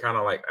 Are they kind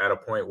of like at a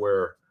point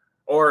where,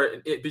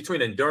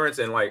 between endurance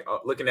and like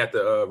looking at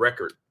the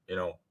record,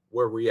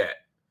 where we at?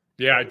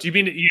 Yeah. Do you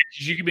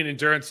mean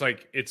endurance?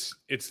 Like it's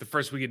the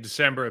first week of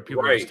December and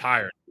people are just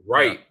tired.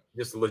 Right.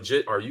 Yeah. Just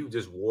legit. Are you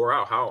just wore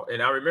out? How?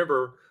 And I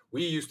remember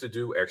we used to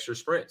do extra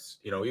sprints.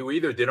 We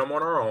either did them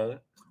on our own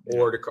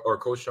or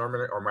Coach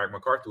Sherman or Mike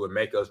McCarthy would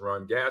make us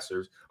run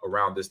gassers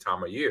around this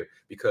time of year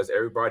because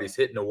everybody's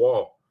hitting the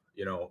wall.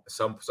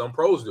 Some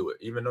pros do it,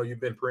 even though you've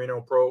been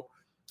perennial pro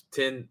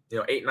 10,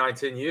 8, 9,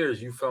 10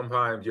 years,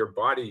 sometimes your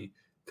body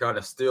kind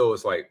of still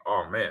is like,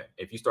 oh man,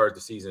 if you started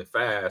the season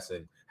fast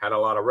and had a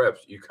lot of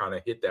reps, you kind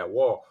of hit that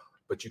wall.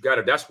 But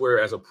that's where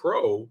as a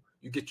pro,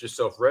 you get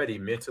yourself ready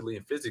mentally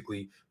and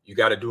physically. You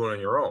got to do it on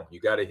your own. You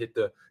got to hit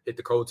the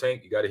cold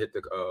tank. You got to hit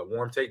the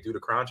warm tank, do the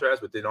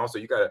contrast, but then also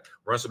you got to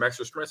run some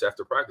extra sprints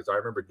after practice. I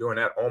remember doing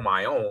that on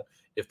my own.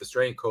 If the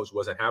strength coach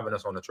wasn't having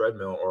us on the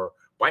treadmill or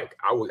bike,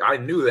 I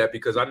knew that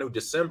because I knew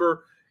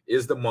December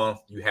is the month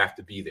you have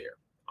to be there.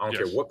 I don't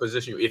care what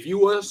position if you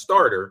were a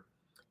starter,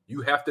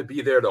 you have to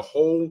be there the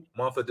whole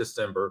month of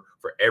December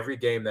for every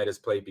game that is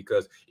played,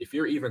 because if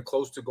you're even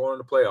close to going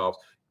to the playoffs,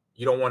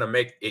 you don't want to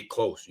make it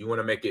close. You want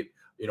to make it,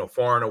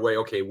 far and away.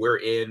 Okay, we're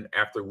in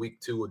after week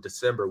 2 of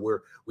December.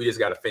 We just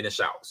got to finish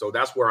out. So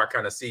that's where I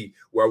kind of see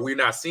where we're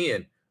not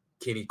seeing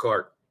Kenny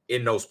Clark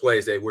in those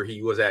plays where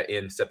he was at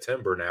in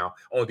September now,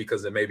 only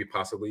because it may be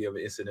possibly of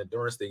an instant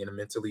endurance thing and a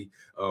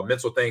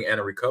mental thing and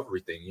a recovery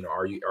thing.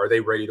 Are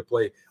they ready to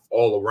play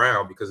all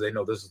around, because they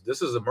know this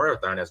is a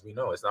marathon, as we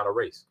know. It's not a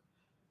race.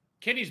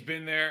 Kenny's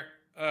been there.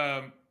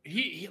 I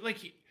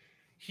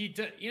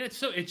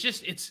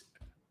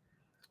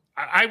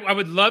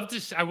would love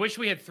to. I wish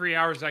we had 3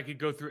 hours. I could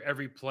go through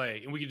every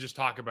play and we could just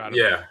talk about it.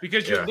 Yeah,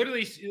 because you'll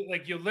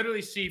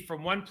literally see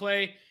from one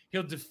play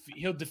he'll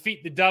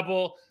defeat the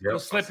double. He'll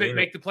slip it,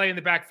 make the play in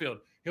the backfield.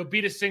 He'll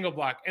beat a single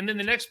block, and then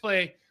the next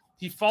play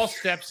he false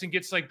steps and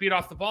gets beat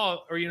off the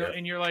ball, or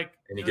and you're like,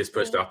 and he gets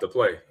pushed off the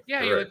play. Yeah,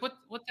 correct. You're like,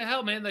 what the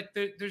hell, man? Like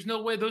there's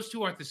no way those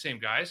two aren't the same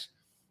guys.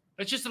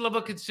 It's just the level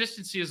of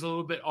consistency is a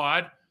little bit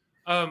odd.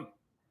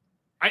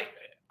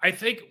 I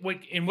think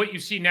what you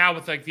see now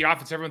with the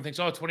offense, everyone thinks,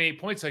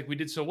 28 points, we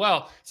did so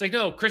well. It's like,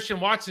 no, Christian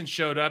Watson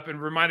showed up and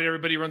reminded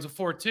everybody he runs a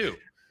 4.2.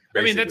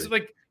 I mean,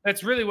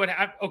 that's really what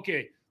happened.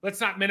 Okay,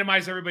 let's not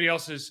minimize everybody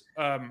else's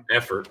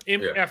effort,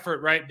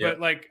 right? Yeah.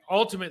 But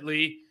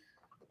ultimately,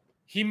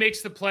 he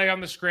makes the play on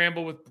the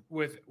scramble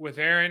with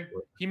Aaron.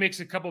 He makes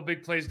a couple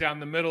big plays down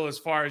the middle as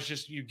far as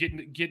just you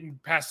getting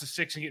past the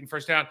 6 and getting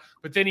first down.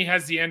 But then he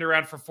has the end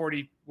around for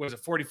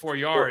 44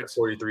 yards,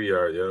 43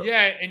 yards. Yeah.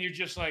 Yeah, and you're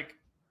just like,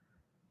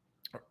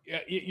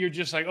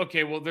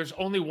 okay, well, there's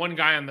only one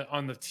guy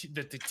on the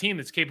team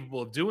that's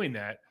capable of doing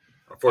that.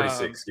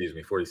 46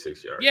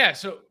 yards. Yeah.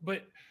 So,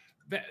 but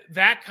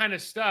that kind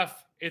of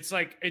stuff, it's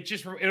like I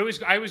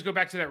always go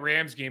back to that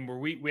Rams game where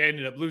we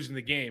ended up losing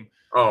the game.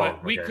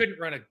 But we couldn't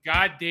run a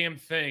goddamn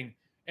thing.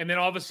 And then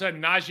all of a sudden,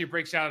 Najee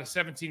breaks out a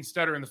 17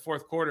 stutter in the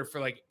fourth quarter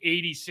for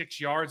 86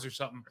 yards or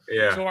something.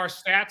 Yeah. So our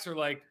stats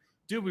are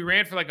dude, we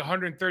ran for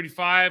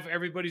 135.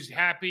 Everybody's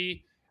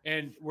happy.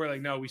 And we're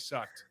like, no, we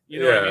sucked. You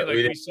know what I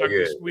mean? We sucked.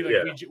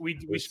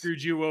 We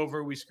screwed you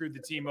over. We screwed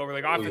the team over.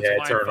 Offensive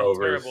line felt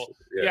terrible.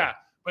 Yeah.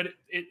 But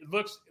it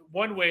looks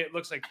one way. It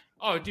looks like,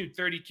 oh, dude,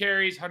 30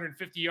 carries,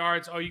 150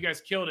 yards. Oh, you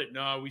guys killed it.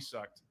 No, we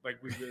sucked. We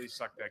really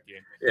sucked that game.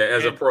 Yeah,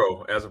 as a pro,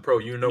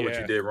 what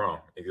you did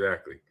wrong.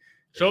 Exactly.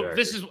 So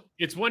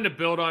it's one to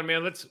build on,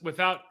 man. Let's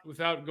without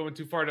going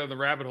too far down the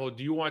rabbit hole.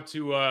 Do you want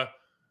to?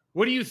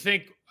 What do you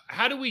think?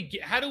 How do we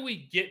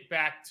get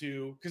back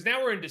to? Because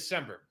now we're in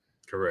December.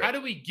 Correct. How do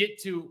we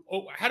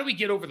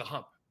get over the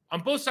hump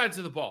on both sides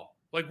of the ball?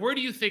 Where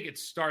do you think it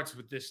starts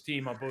with this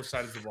team on both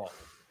sides of the ball?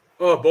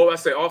 Oh, I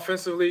say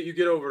offensively, you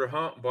get over the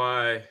hump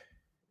by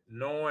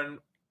knowing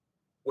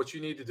what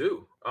you need to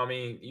do. I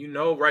mean,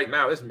 right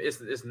now,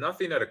 it's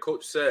nothing that a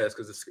coach says,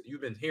 because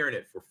you've been hearing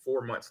it for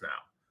 4 months now,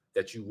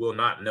 that you will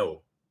not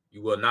know.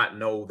 You will not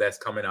know that's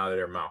coming out of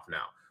their mouth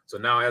now. So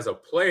now as a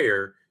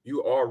player,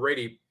 you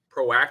already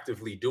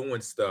proactively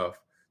doing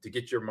stuff to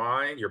get your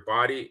mind, your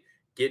body,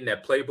 getting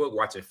that playbook,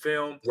 watching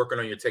film, working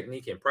on your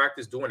technique in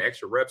practice, doing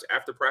extra reps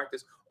after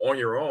practice on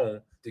your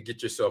own to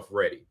get yourself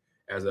ready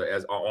as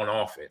on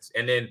offense.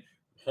 And then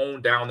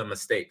hone down the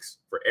mistakes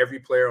for every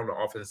player on the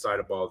offensive side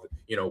of the ball,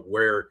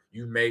 where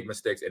you made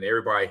mistakes, and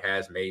everybody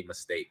has made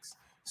mistakes.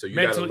 So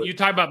you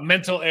talk about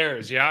mental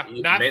errors, yeah?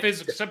 Not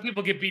physical. Some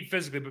people get beat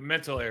physically, but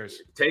mental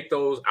errors. Take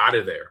those out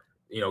of there,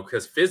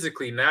 because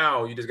physically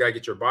now you just got to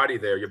get your body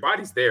there. Your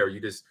body's there. You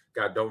just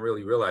don't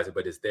really realize it,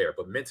 but it's there.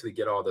 But mentally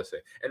get all this.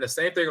 And the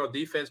same thing on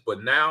defense.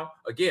 But now,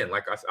 again,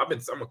 like I'm going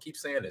to keep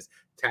saying this,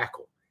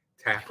 tackle.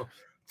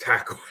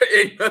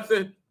 Ain't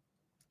nothing.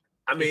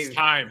 I mean, it's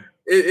time.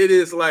 It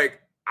is like,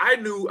 I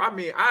knew I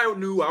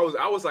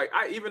was like,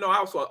 even though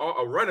I was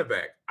a running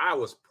back, I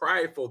was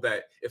prideful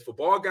that if a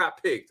ball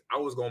got picked, I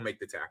was going to make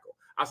the tackle.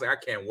 I was like, I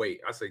can't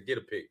wait. I said, get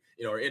a pick,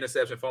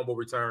 interception, fumble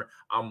return.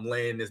 I'm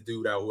laying this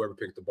dude out, whoever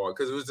picked the ball.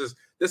 Because it was just,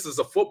 this is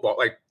a football.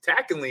 Like,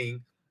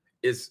 tackling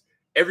is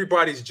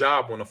everybody's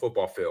job on the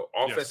football field.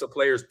 Offensive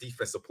players,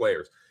 defensive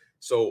players.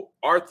 So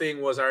our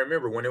thing was, I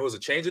remember when it was a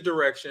change of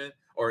direction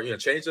or,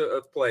 change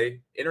of play,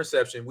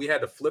 interception, we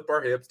had to flip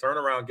our hips, turn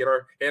around, get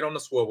our head on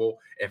the swivel,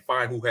 and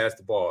find who has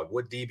the ball.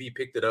 What DB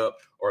picked it up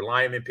or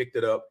lineman picked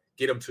it up,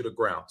 get them to the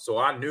ground. So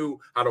I knew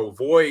how to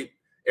avoid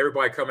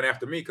everybody coming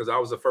after me because I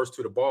was the first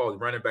to the ball. The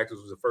running back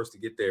was the first to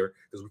get there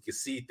because we could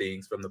see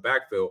things from the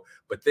backfield.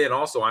 But then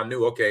also I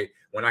knew, okay,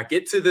 when I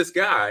get to this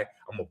guy,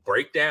 I'm going to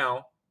break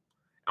down.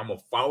 I'm going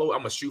to follow. I'm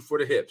going to shoot for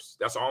the hips.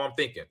 That's all I'm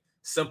thinking.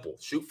 Simple.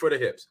 Shoot for the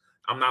hips.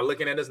 I'm not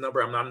looking at his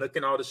number. I'm not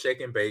looking at all the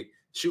shake and bait.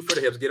 Shoot for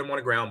the hips. Get him on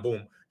the ground.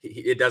 Boom.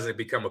 It doesn't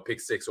become a pick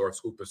six or a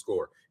scoop and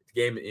score.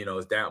 The game,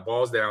 is down.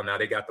 Ball's down. Now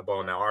they got the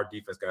ball. Now our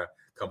defense got to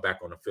come back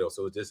on the field.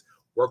 So just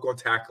work on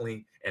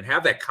tackling and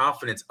have that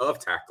confidence of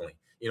tackling.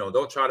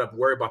 Don't try to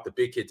worry about the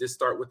big hit. Just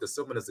start with the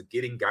simpleness of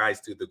getting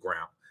guys to the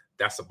ground.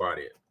 That's about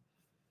it.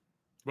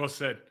 Well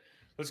said.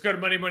 Let's go to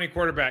Money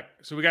Quarterback.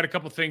 So we got a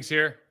couple things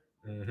here.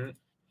 Mm-hmm.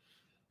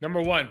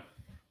 Number one,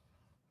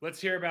 let's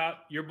hear about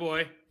your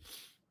boy,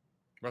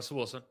 Russell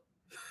Wilson.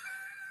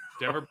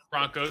 Denver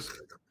Broncos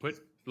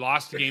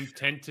lost the game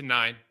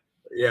 10-9.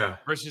 Yeah.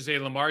 Versus a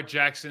Lamar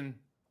Jackson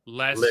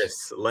less.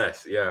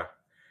 Yeah.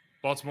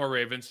 Baltimore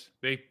Ravens.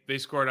 They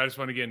scored. I just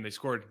want to get in. They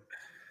scored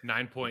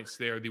 9 points.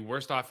 They are the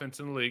worst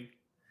offense in the league.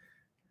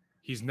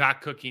 He's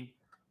not cooking.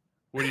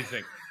 What do you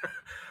think?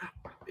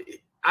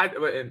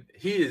 And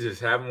he is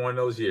just having one of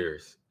those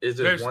years. This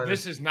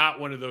is not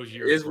one of those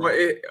years.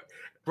 Nobody.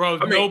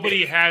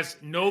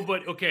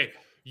 Okay,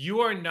 you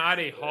are not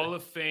a Hall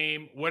of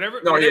Fame. Whatever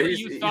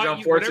you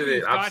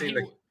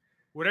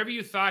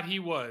thought he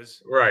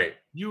was. Right.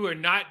 You are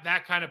not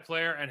that kind of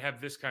player and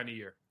have this kind of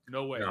year.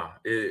 No way. No,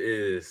 it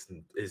is.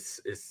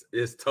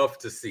 It's tough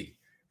to see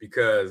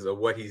because of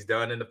what he's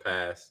done in the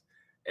past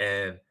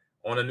and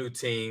on a new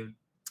team.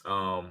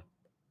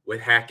 With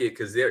Hackett,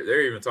 because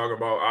they're even talking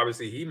about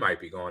obviously he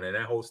might be gone and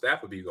that whole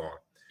staff would be gone.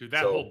 Dude,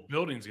 that whole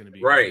building's going to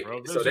be right.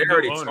 Gone, bro. So they're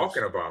already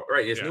talking about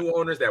It's new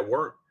owners that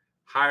weren't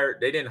hired.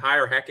 They didn't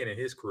hire Hackett and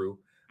his crew,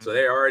 so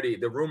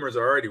the rumors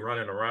are already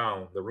running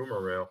around the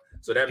rumor mill.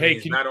 So that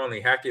means not only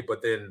Hackett,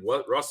 but then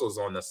Russell's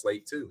on the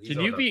slate too. Can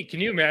you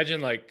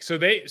imagine do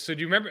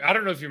you remember? I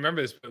don't know if you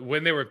remember this, but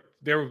when they were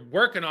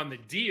working on the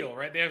deal,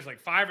 right? There was like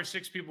 5 or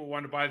 6 people who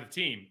wanted to buy the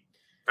team.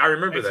 I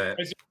remember that.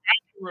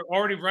 We're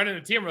already running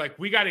the team. We're like,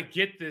 we got to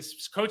get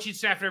this coaching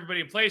staff and everybody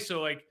in place.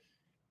 So like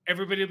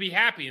everybody will be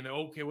happy. And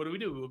okay, what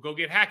do? We'll go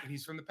get Hackett.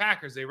 He's from the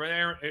Packers. They run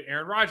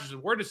Aaron Rodgers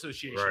with Word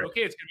Association. Right.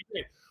 Okay, it's going to be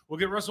great. We'll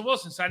get Russell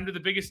Wilson signed into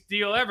the biggest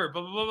deal ever.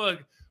 Blah, blah, blah,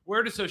 blah.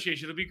 Word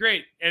Association. It'll be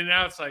great. And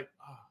now it's like,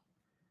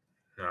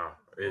 no,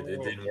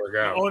 it didn't work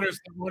out. The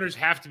owners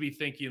have to be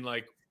thinking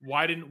like,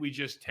 why didn't we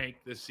just tank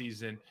this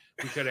season?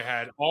 We could have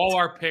had all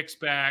our picks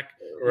back.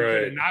 Right. We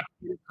could have not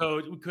paid a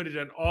coach. We could have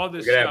done all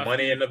this stuff. We could have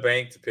money in the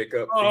bank to pick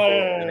up people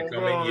in the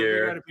coming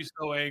year. You got to be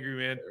so angry,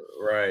 man.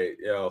 Right.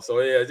 So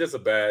it's just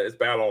it's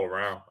bad all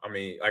around. I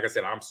mean, like I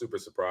said, I'm super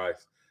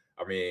surprised.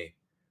 I mean,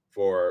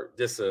 for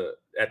just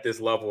at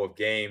this level of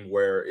game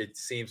where it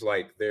seems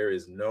like there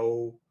is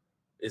zero.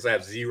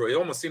 It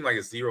almost seemed like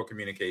it's zero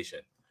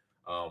communication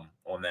on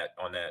that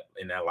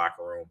in that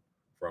locker room.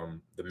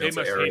 From the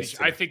mental errors.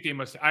 I think they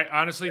must. I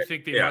honestly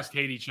think they must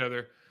hate each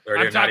other.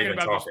 I'm talking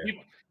about those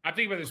people. I'm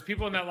thinking about there's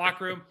people in that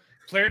locker room,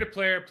 player to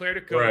player, player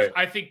to coach. Right.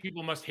 I think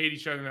people must hate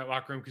each other in that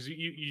locker room because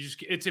you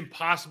just it's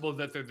impossible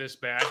that they're this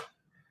bad.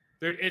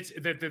 They're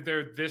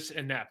this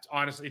inept.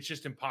 Honestly, it's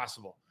just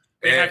impossible.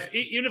 They have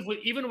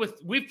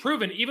we've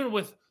proven even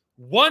with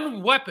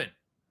one weapon.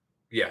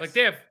 Yes. Like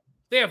they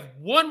have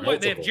one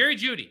weapon. They have Jerry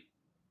Jeudy,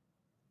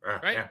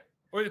 right? Yeah.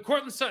 Or the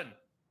Cortland Sutton.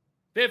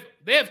 They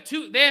have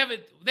two.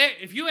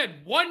 If you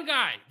had one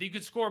guy that you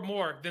could score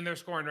more than they're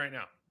scoring right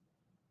now,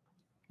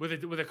 with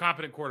a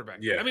competent quarterback.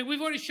 Yeah. I mean,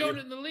 we've already shown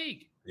it in the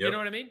league. Yep. You know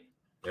what I mean?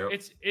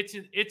 Yep.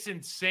 It's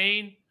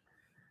insane.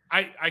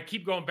 I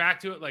keep going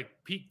back to it. Like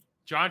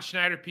John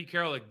Schneider, Pete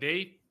Carroll, like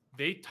they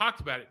talked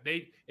about it.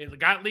 It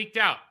got leaked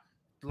out.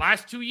 The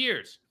last 2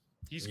 years,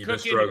 He's been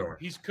cooking. struggling.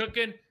 He's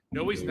cooking.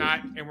 No, he's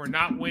not, and we're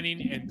not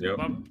winning. And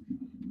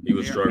he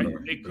was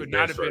struggling. They could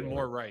not have been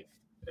more right.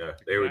 Yeah,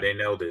 they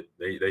nailed it.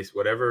 They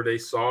whatever they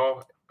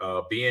saw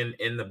being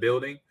in the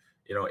building,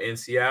 in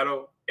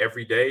Seattle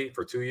every day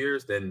for 2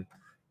 years, then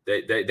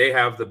they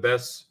have the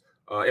best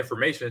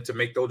information to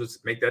make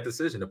that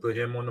decision to put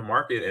him on the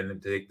market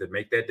and to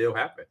make that deal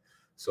happen.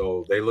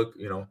 So they look,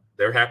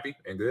 they're happy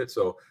and good.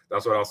 So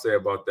that's what I'll say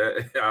about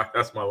that.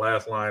 That's my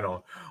last line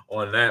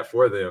on that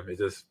for them. It's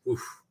just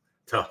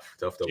tough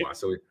to watch.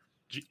 So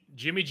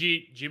Jimmy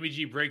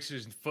G breaks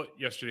his foot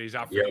yesterday. He's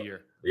out for the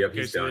year. Yep,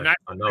 okay, so the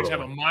Niners have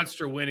a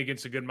monster win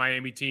against a good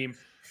Miami team.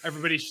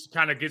 Everybody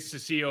kind of gets to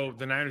see,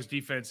 the Niners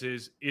defense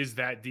is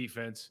that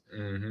defense.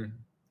 Mm-hmm.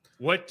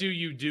 What do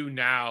you do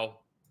now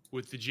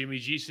with the Jimmy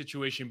G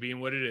situation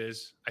being what it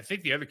is? I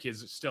think the other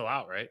kid's still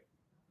out, right?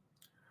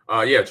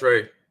 Yeah,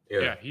 Trey.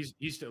 Yeah, he's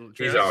still out.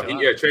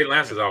 Trey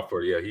Lance is out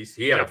for he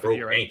had a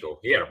broke ankle.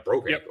 He had a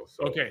broke ankle.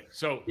 So okay,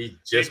 so he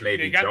just made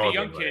they got the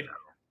young kid.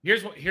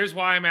 Here's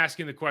why I'm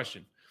asking the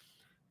question.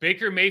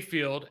 Baker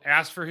Mayfield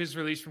asked for his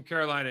release from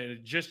Carolina, and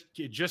it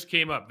just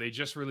came up. They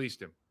just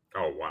released him.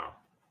 Oh wow.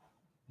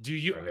 Do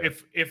you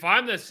if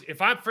I'm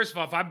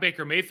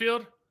Baker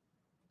Mayfield,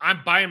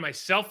 I'm buying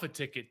myself a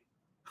ticket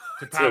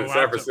to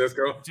San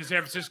Francisco. To San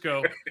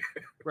Francisco,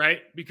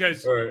 right?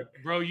 Because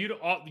bro,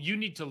 you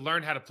need to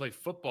learn how to play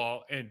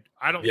football, and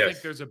I don't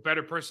think there's a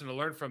better person to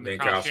learn from than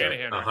Kyle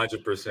Shanahan.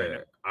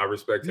 100%. I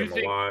respect him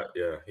a lot.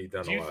 Yeah, he's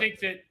done a lot.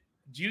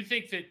 Do you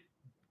think that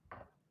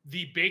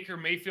the Baker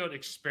Mayfield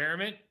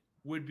experiment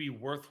would be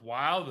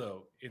worthwhile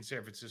though in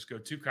San Francisco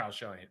to Kyle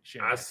Shanahan?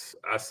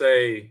 I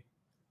say,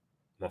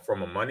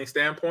 from a money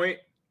standpoint,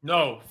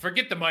 no,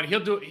 forget the money. He'll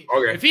do it.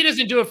 Okay. If he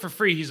doesn't do it for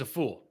free, he's a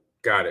fool.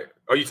 Got it.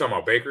 Are you talking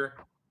about Baker?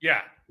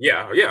 Yeah.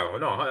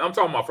 No, I'm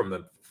talking about from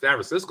the San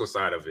Francisco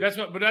side of it. That's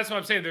what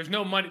I'm saying. There's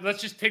no money.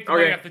 Let's just take the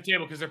money off the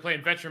table because they're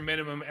playing veteran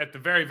minimum at the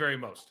very, very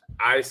most.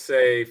 I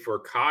say for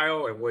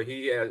Kyle and who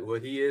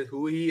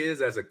he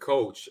is as a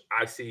coach,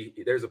 I see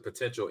there's a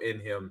potential in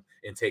him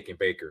in taking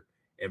Baker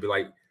and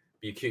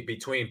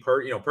between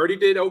Purdy. Purdy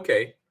did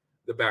okay,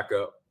 the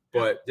backup,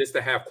 but just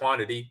to have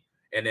quantity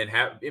and then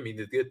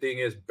the good thing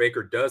is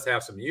Baker does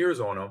have some years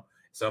on him,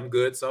 some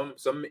good, some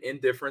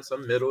indifferent,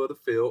 some middle of the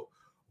field,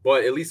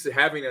 but at least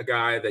having a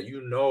guy that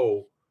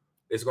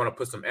is going to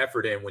put some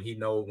effort in when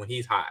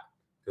he's hot,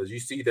 because you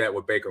see that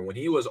with Baker when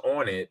he was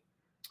on it,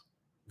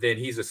 then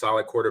he's a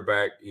solid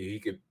quarterback. He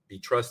could be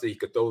trusted. He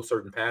could throw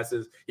certain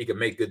passes. He could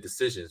make good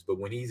decisions. But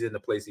when he's in the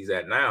place he's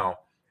at now,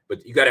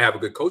 but you got to have a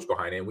good coach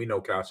behind him. We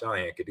know Kyle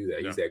Shanahan could do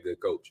that. Yeah. He's that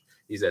good coach.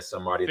 He's that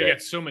somebody they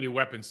got so many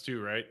weapons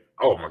too, right?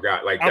 Oh my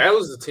God. That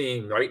was the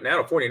team right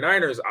now. The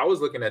 49ers, I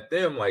was looking at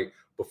them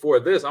before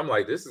this. I'm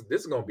like, this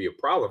is going to be a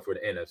problem for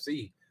the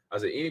NFC. I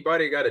said,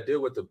 anybody got to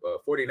deal with the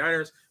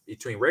 49ers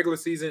between regular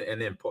season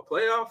and then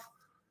playoff?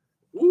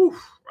 Ooh,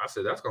 I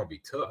said, that's going to be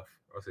tough.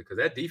 I said, because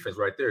that defense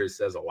right there, it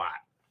says a lot.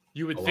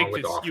 You would think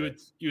that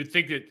you would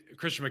think that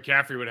Christian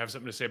McCaffrey would have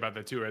something to say about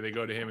that too, or they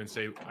go to him and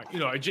say,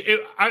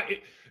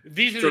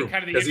 these are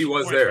kind of the because he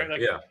was there, right?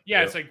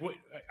 It's like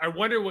I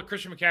wonder what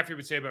Christian McCaffrey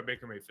would say about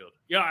Baker Mayfield.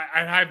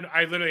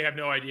 I literally have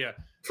no idea.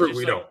 True,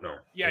 we don't know.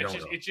 Yeah,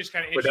 it's just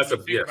kind of interesting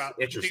to think about.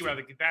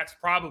 That's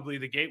probably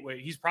the gateway.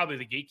 He's probably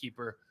the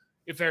gatekeeper.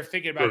 If they're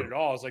thinking about it at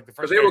all, it's like the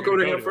first. They will go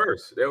to him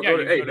first. They'll go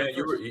to, hey man,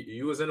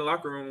 you was in the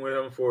locker room with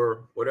him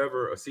for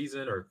whatever, a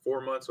season or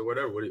 4 months or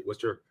whatever.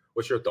 What's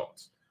your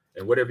thoughts?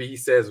 And whatever he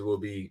says will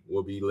be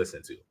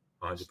listened to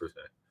 100%.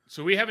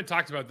 So we haven't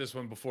talked about this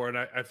one before, and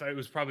I thought it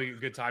was probably a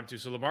good time to.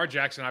 So Lamar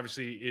Jackson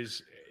obviously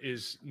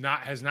has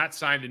not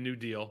signed a new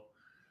deal.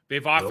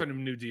 They've offered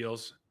him new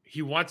deals.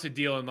 He wants a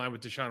deal in line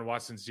with Deshaun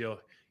Watson's deal.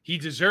 He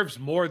deserves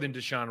more than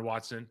Deshaun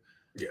Watson,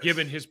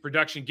 given his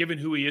production, given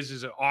who he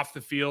is off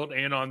the field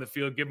and on the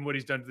field, given what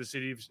he's done to the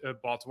city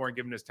of Baltimore, and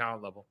given his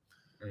talent level.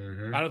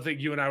 Mm-hmm. I don't think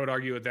you and I would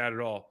argue with that at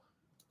all.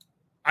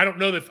 I don't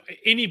know if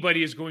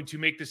anybody is going to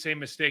make the same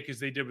mistake as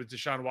they did with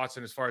Deshaun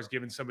Watson as far as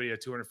giving somebody a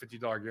 $250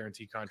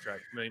 guarantee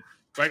contract. I mean,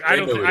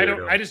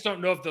 I just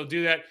don't know if they'll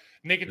do that.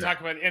 And they can talk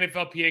about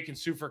NFLPA can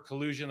sue for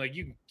collusion. Like,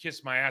 you can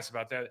kiss my ass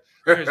about that.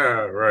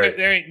 Right.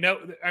 There ain't no.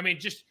 I mean,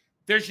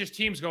 there's just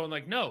teams going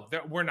like, no,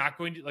 we're not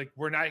going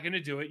to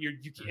do it. You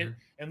can't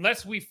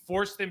unless we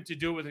force them to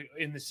do it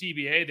in the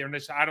CBA.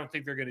 I don't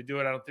think they're going to do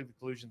it. I don't think the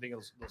collusion thing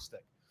will stick.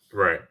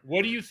 Right.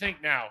 What do you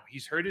think now?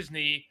 He's hurt his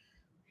knee.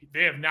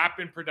 They have not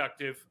been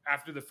productive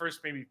after the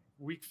first maybe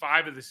week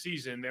 5 of the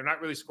season. They're not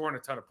really scoring a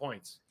ton of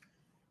points.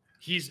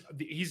 He's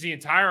the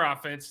entire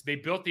offense. They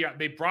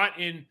brought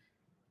in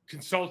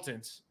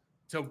consultants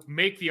to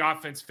make the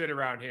offense fit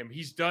around him.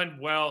 He's done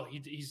well.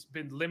 He's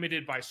been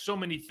limited by so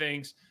many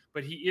things,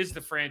 but he is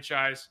the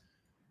franchise.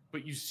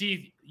 But you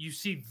see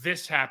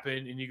this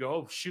happen and you go,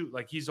 oh shoot,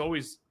 like he's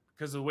always,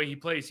 because of the way he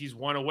plays, he's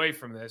one away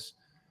from this.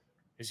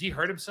 Has he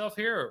hurt himself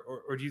here,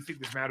 or do you think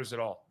this matters at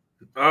all?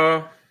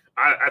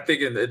 I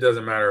think it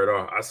doesn't matter at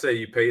all. I say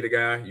you pay the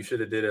guy. You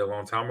should have did it a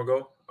long time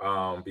ago.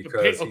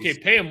 Because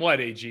pay him what,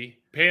 AG?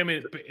 Pay him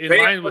in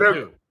line with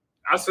who?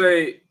 I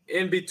say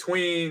in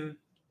between.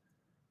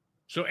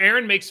 So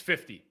Aaron makes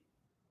 50.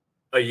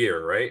 a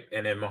year, right?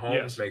 And then Mahomes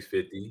Yes. makes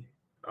 50.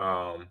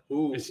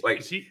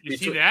 Is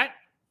he that?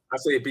 I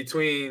say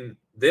between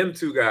them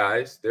two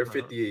guys, they're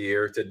 50 a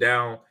year to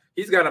down.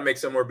 He's got to make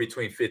somewhere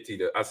between 50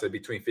 to, I say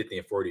between 50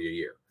 and 40 a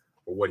year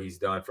for what he's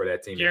done for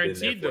that team.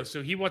 Guaranteed though.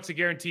 So he wants a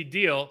guaranteed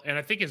deal. And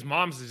I think his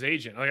mom's his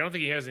agent. Like, I don't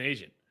think he has an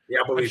agent. Yeah,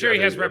 I believe I'm sure he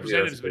has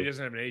representatives, but he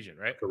doesn't have an agent,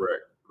 right?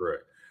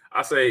 Correct.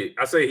 I say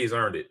he's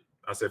earned it.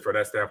 I say for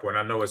that standpoint,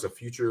 I know it's a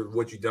future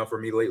what you've done for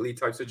me lately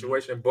type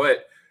situation,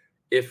 but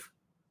if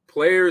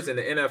players in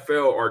the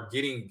NFL are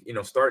getting,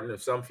 starting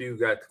if some few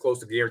got close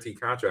to guaranteed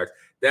contracts,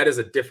 that is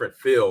a different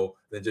feel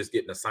than just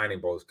getting a signing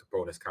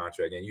bonus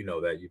contract. And you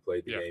know that you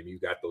played the game, you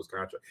got those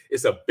contracts.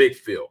 It's a big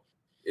feel.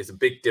 It's a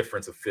big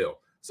difference of feel.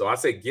 So I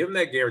say give him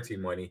that guarantee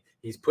money.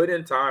 He's put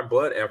in time,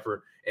 blood,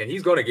 effort, and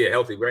he's going to get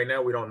healthy. Right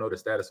now, we don't know the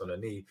status on the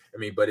knee.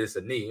 But it's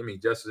a knee.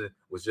 Justin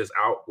was just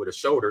out with a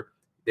shoulder.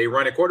 They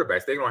run at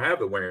quarterbacks. They're going to have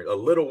a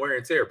little wear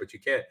and tear, but you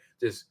can't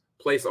just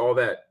place all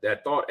that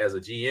thought as a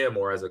GM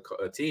or as a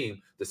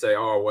team to say,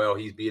 oh, well,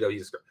 he's beat up.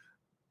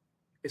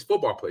 It's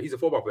football player. He's a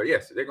football player.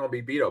 Yes, they're going to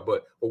be beat up,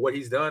 but for what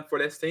he's done for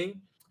this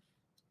team,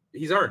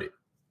 he's earned it.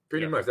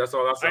 Pretty much. That's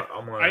all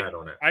I'm going to add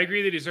on that. I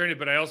agree that he's earned it,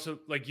 but I also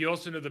you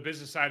also know the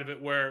business side of it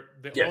where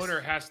the owner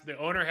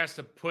has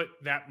to put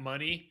that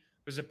money.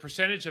 There's a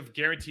percentage of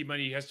guaranteed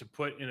money he has to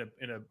put in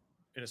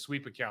a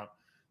sweep account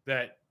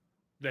that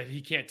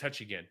he can't touch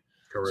again.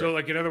 Correct. So,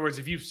 in other words,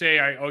 if you say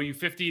I owe you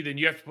 50, then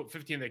you have to put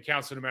 50 in the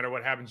account. So no matter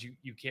what happens,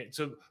 you can't.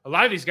 So a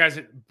lot of these guys,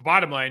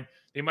 bottom line,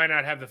 they might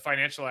not have the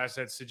financial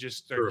assets to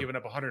just start giving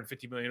up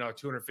 $150 million,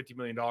 $250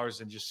 million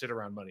and just sit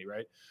around money,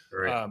 right?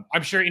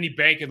 I'm sure any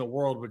bank in the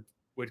world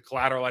would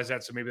collateralize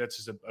that. So maybe that's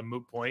just a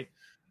moot point.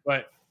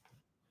 But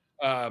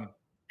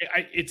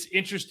it's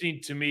interesting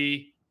to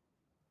me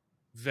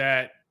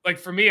that,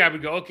 for me, I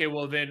would go, okay,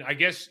 well, then I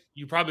guess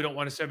you probably don't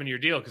want a 7-year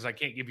deal because I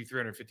can't give you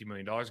 $350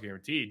 million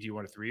guaranteed. Do you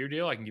want a 3-year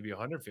deal? I can give you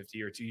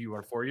 150, or you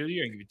want a 4-year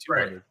deal? I can give you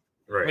 200.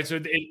 Right. And so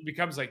it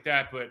becomes like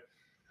that. But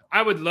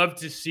I would love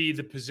to see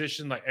the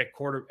position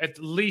at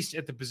least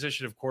at the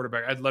position of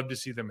quarterback. I'd love to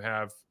see them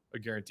have a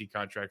guaranteed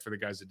contract for the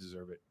guys that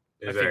deserve it.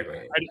 Exactly.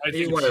 I think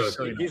he's one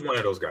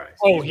of those guys.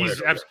 Oh, he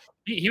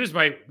was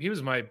my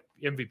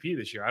MVP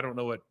this year. I don't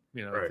know what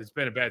It's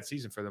been a bad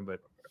season for them, but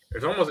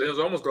it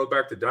almost goes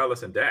back to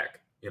Dallas and Dak.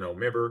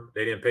 Remember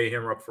they didn't pay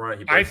him up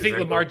front. I think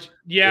Lamar.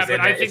 Yeah, but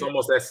I think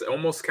that's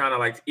almost kind of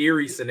like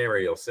eerie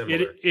scenario.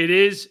 Similar. It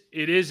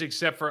is,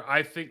 except for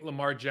I think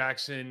Lamar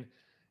Jackson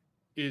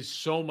is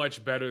so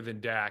much better than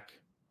Dak.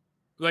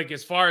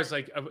 As far as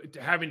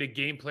having to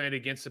game plan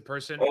against the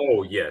person.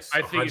 Oh yes,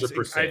 I think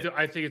 100%.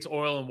 I think it's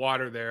oil and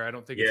water there. I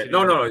don't think. It's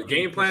no.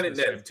 Game planning.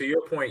 To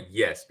your point,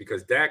 yes,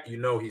 because Dak,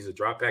 he's a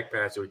drop back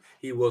passer.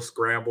 He will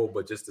scramble,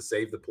 but just to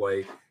save the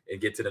play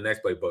and get to the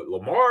next play. But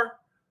Lamar.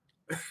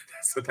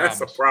 So that's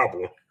a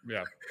problem.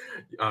 Yeah,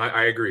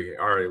 I agree.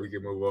 All right, we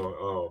can move on.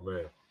 Oh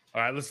man.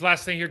 All right, let's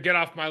last thing here. Get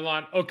off my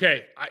lawn.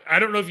 Okay, I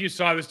don't know if you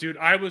saw this, dude.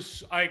 I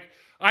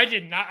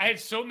did not. I had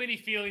so many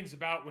feelings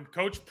about when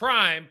Coach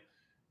Prime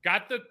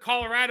got the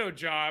Colorado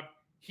job.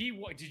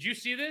 Did you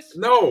see this?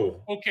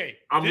 No. Okay,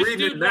 I'm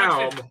reading it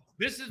now.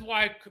 This is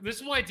why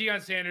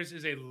Deion Sanders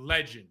is a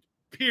legend.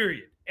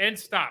 Period. End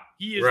stop.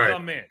 He is the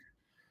man.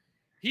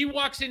 He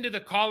walks into the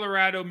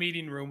Colorado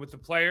meeting room with the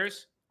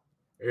players.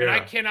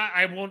 Yeah. And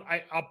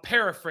I'll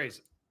paraphrase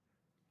it.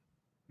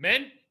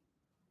 Men,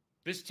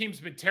 this team's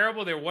been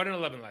terrible. They were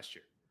 1-11 last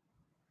year.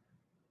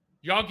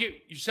 Y'all get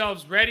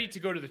yourselves ready to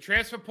go to the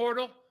transfer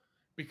portal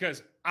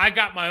because I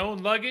got my own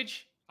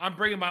luggage. I'm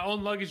bringing my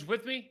own luggage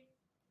with me,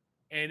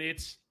 and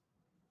it's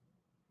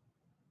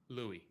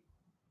Louis.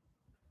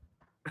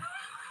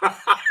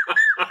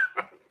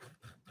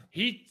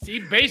 He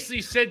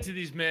basically said to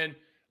these men,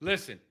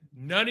 listen,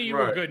 none of you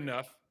are good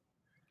enough.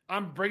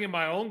 I'm bringing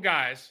my own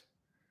guys.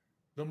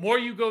 The more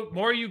you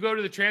go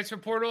to the transfer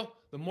portal,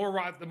 the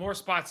more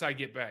spots I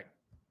get back.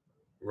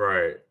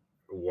 Right.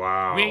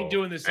 Wow. We ain't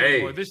doing this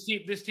anymore. This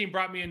team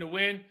brought me in to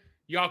win.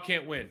 Y'all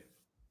can't win.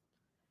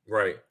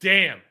 Right.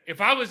 Damn.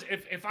 If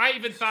I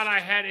even thought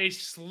I had a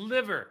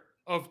sliver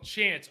of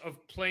chance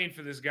of playing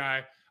for this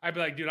guy, I'd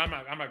be like, dude, I'm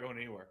not going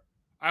anywhere.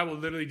 I will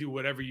literally do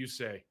whatever you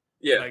say.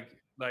 Yeah.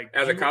 Like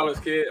as a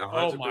college kid, 100%.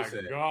 Oh my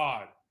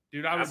God.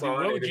 Dude,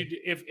 what would you do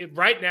if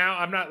right now,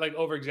 I'm not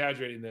over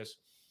exaggerating this.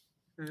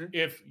 Mm-hmm.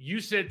 If you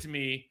said to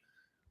me,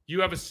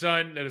 you have a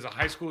son that is a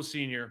high school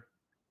senior,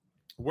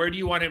 where do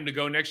you want him to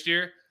go next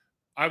year?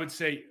 I would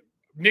say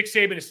Nick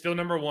Saban is still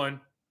number one.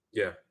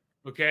 Yeah.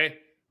 Okay.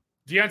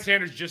 Deion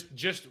Sanders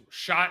just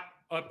shot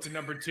up to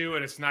number 2,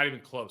 and it's not even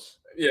close.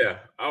 Yeah.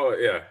 Oh,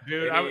 yeah.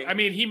 Dude,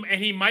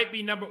 he might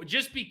be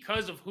just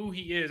because of who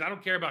he is. I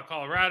don't care about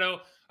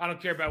Colorado. I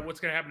don't care about what's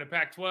going to happen to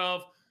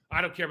Pac-12.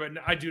 I don't care about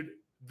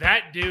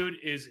that dude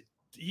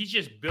he's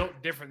just built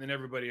different than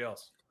everybody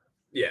else.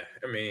 Yeah,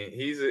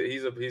 he's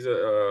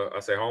a I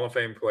say Hall of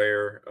Fame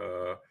player,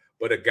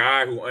 but a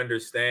guy who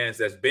understands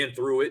that's been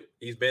through it.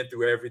 He's been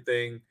through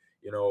everything,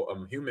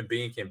 a human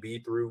being can be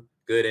through,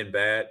 good and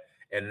bad.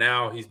 And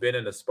now he's been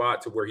in a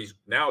spot to where he's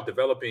now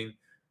developing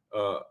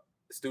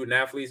student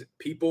athletes,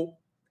 people,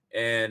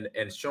 and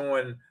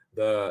showing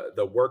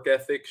the work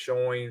ethic,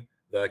 showing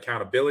the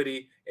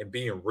accountability and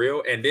being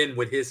real. And then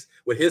with his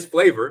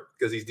flavor,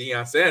 because he's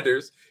Deion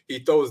Sanders, he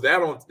throws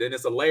that on. Then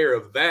it's a layer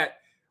of that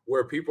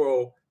where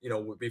people,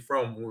 would be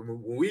from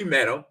when we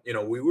met him,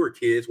 we were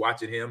kids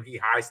watching him, he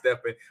high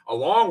stepping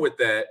along with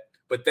that,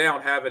 but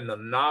down having the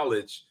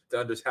knowledge to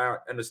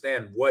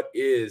understand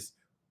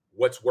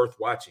what's worth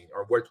watching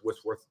or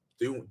what's worth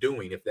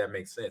doing, if that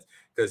makes sense.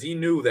 Because he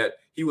knew that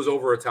he was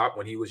over the top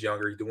when he was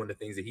younger, doing the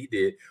things that he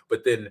did,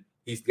 but then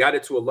he's got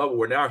it to a level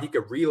where now he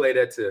could relay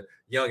that to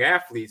young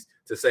athletes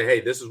to say,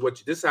 hey, this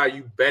is how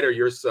you better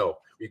yourself,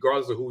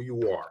 regardless of who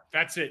you are.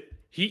 That's it.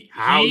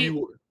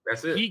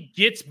 That's it. He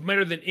gets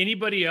better than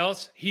anybody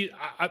else.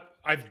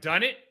 I've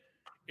done it.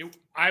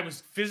 I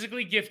was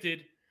physically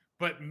gifted,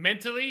 but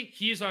mentally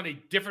he's on a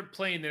different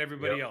plane than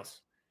everybody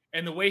else.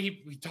 And the way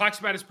he talks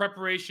about his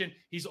preparation,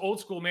 he's old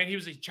school, man. He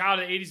was a child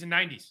of the 80s and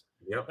 90s.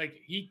 Yep. Like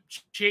he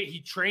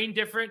trained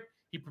different,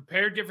 he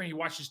prepared different, he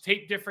watched his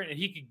tape different, and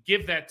he could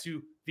give that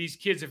to these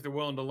kids if they're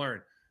willing to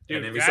learn. Dude,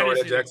 and then we saw it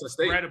at Jackson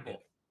State.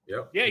 Incredible.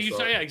 Yep. Yeah,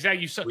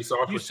 exactly. We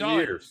saw it for 2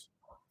 years.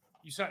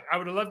 I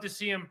would have loved to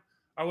see him.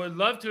 I would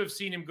love to have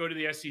seen him go to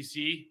the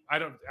SEC.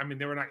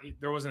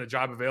 There wasn't a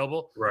job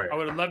available. Right. I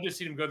would have loved to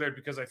see him go there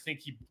because I think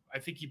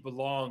he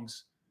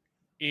belongs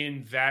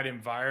in that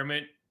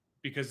environment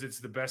because it's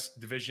the best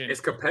division.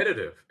 It's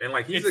competitive. And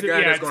he's a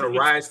guy that's going to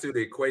rise to the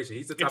equation.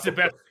 He's the type of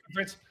best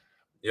conference.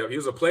 Yeah, he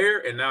was a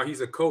player, and now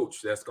he's a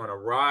coach that's going to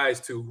rise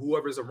to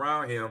whoever's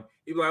around him.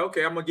 He'll be like,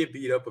 okay, I'm going to get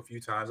beat up a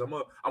few times. I'm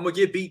gonna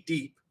get beat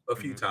deep a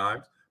few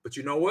times. But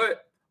you know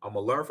what? I'm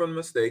going to learn from the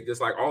mistake,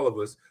 just like all of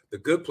us. The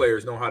good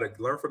players know how to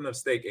learn from the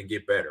mistake and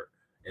get better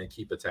and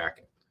keep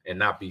attacking and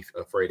not be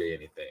afraid of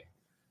anything.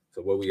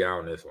 So what we got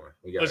on this one?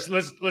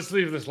 Let's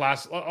leave this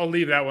last. I'll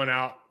leave that one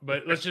out,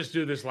 but let's just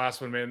do this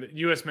last one, man. The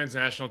U.S. men's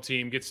national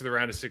team gets to the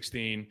round of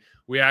 16.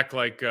 We act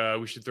like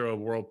we should throw a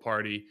world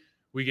party.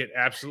 We get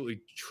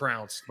absolutely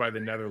trounced by the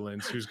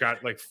Netherlands, who's got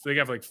they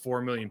have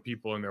 4 million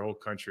people in their whole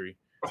country.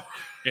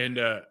 And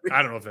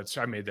I don't know if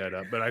I made that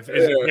up, but as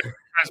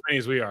many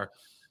as we are.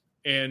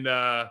 And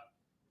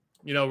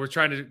they're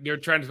trying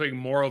to make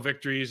moral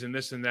victories and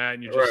this and that,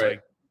 and you're just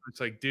it's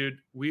like, dude,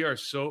 we are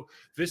so.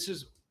 This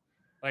is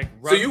like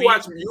rugby. So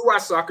you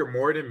watch soccer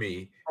more than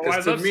me. I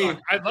love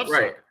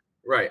soccer.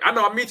 Right. I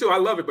know, me too. I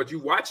love it, but you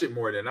watch it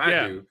more than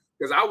I do.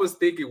 Because I was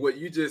thinking what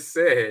you just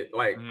said.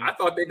 I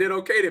thought they did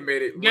okay. They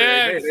made it.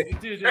 Yeah,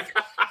 dude.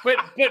 But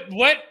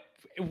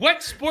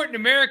what sport in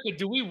America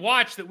do we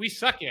watch that we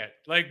suck at?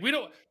 We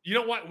don't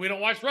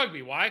watch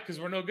rugby. Why? Because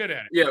we're no good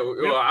at it. Yeah,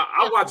 well,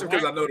 I watch them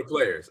because I know the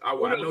players. I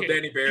know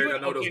Danny Barrett. I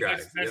know those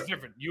guys. That's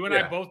different. You and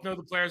I both know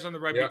the players on the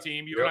rugby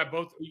team. You and I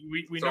both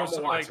we know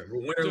some.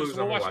 Win or lose,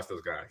 I'm gonna watch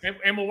those guys.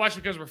 And we'll watch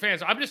it because we're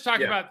fans. I'm just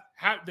talking about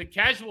how the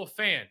casual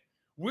fan.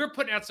 We're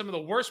putting out some of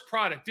the worst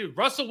product, dude.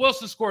 Russell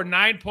Wilson scored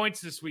 9 points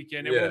this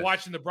weekend, and we're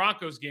watching the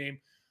Broncos game,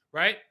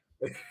 right?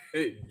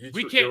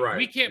 We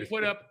can't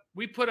put up.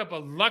 We put up a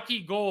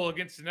lucky goal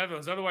against the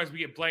Netherlands. Otherwise, we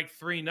get blanked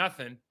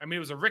 3-0. I mean, it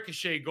was a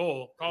ricochet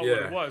goal. Call it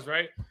what it was,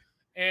 right?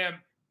 And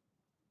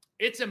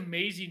it's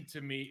amazing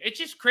to me. It's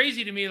just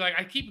crazy to me.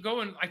 I keep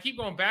going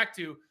back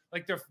to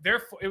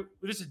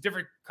this is a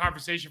different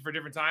conversation for a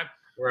different time.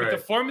 Right. But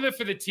the formula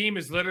for the team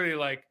is literally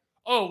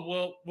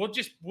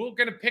we're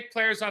going to pick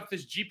players off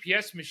this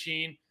GPS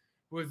machine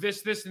with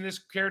this, and this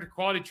character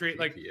quality trait.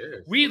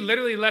 We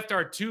literally left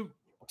our two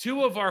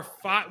of our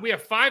five. We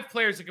have 5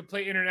 players that can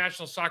play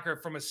international soccer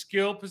from a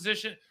skill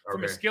position,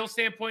 from a skill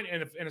standpoint,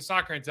 and a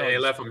soccer intelligence.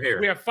 And they left them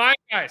here. We have 5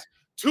 guys.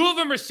 2 of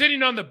them are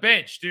sitting on the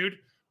bench, dude.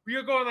 We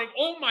are going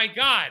oh my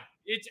God.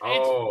 It's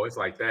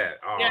like that.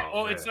 Oh, yeah.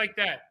 Oh, man. It's like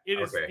that. It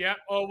is. Yeah.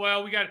 Oh,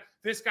 well, we got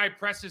this guy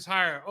presses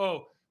higher.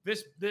 Oh,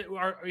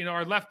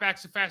 our left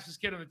back's the fastest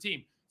kid on the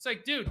team. It's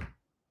like, dude,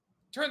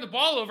 turn the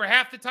ball over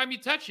half the time you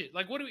touch it.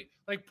 What do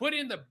we put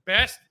in the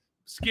best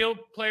skilled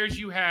players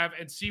you have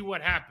and see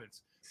what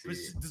happens.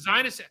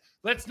 Design a.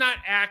 Let's not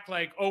act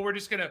like, we're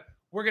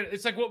gonna.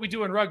 It's like what we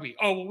do in rugby.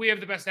 Oh, well, we have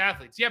the best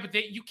athletes. Yeah, but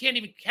you can't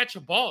even catch a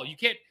ball. You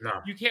can't. No.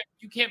 You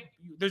can't.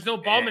 There's no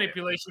ball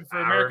manipulation for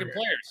American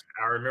players.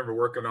 I remember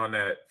working on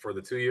that for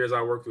the 2 years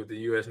I worked with the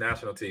U.S.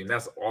 national team.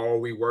 That's all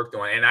we worked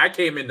on. And I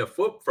came into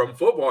from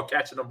football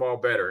catching the ball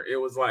better. It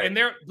was like. And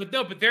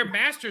they're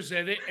masters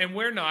at it, and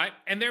we're not.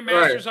 And they're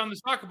masters on the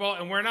soccer ball,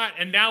 and we're not.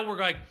 And now we're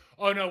like,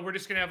 oh no, we're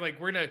just gonna have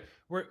we're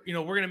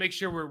gonna make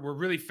sure we're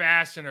really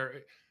fast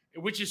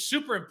which is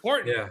super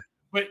important. Yeah.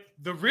 But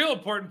the real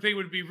important thing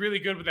would be really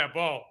good with that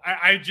ball.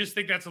 I just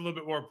think that's a little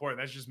bit more important.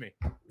 That's just me.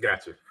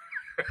 Gotcha.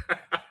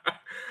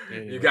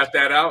 You got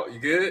that out? You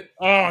good?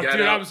 Oh,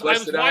 dude, I was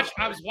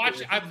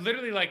watching. I'm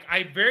literally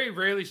I very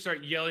rarely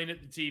start yelling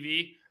at the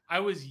TV. I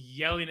was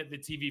yelling at the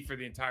TV for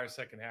the entire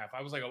second half.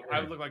 I was I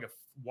would look like a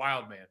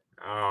wild man.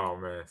 Oh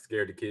man,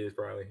 scared the kids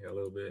probably a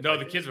little bit. No,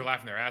 the kids were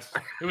laughing their asses.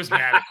 It was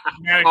mad.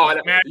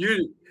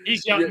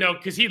 He's yelling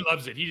because he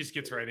loves it. He just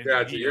gets right into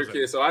it. Gotcha. Your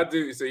kids.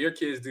 So your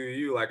kids do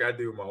you like I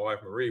do with my wife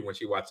Marie when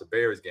she watches a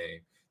Bears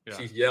game. Yeah.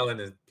 She's yelling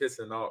and pissed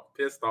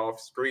off,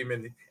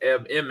 screaming,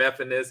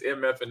 MFing this,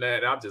 MFing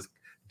that. And I'm just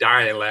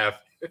dying laughing.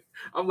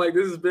 I'm like,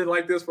 this has been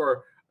like this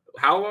for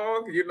how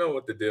long? You know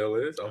what the deal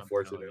is,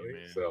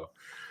 unfortunately. So,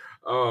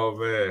 oh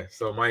man.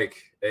 So Mike,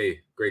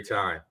 hey, great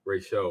time,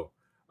 great show.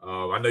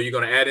 I know you're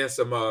gonna add in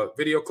some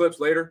video clips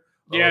later.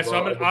 Yeah, so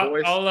I'll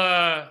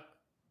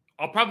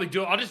probably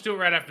do it. I'll just do it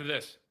right after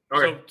this.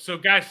 Okay. So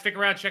guys, stick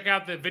around, check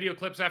out the video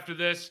clips after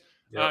this.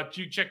 Yep.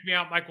 You check me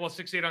out,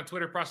 MikeWall68 on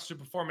Twitter, Process to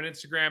Perform on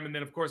Instagram, and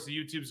then of course the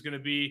YouTube is going to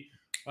be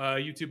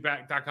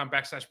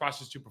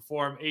youtube.com/Process to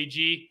Perform.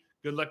 AG,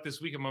 good luck this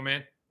weekend, my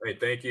man. Hey,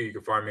 thank you. You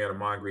can find me at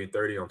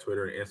AmonGreen30 on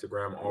Twitter and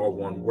Instagram, all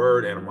one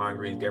word, and Amon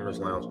Green Gamers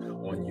Lounge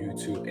on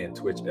YouTube and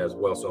Twitch as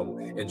well. So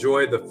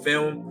enjoy the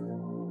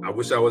film. I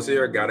wish I was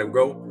here. Gotta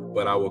go,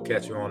 but I will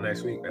catch you on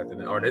next week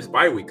or this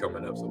bye week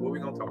coming up. So what are we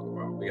gonna talk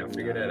about? We gotta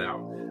figure that out.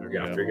 We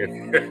gotta figure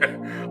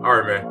it. All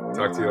right, man.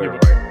 Talk to you later.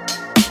 Bye.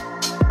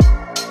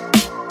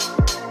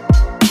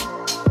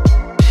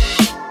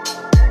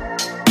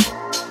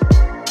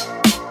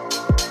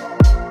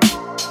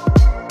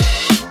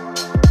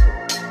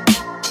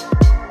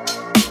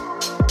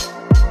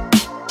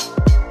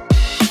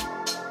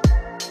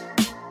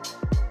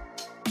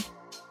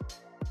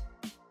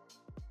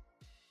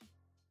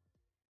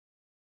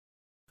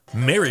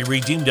 Mary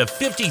redeemed a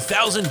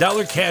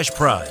 $50,000 cash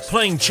prize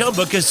playing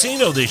Chumba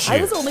Casino this year.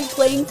 I was only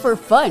playing for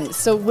fun,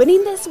 so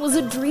winning this was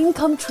a dream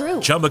come true.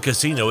 Chumba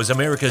Casino is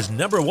America's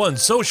 #1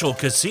 social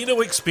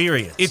casino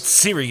experience. It's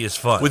serious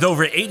fun. With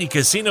over 80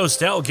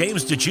 casino-style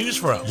games to choose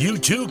from, you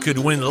too could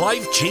win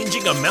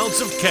life-changing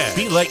amounts of cash.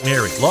 Be like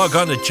Mary. Log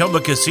on to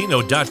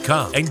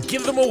ChumbaCasino.com and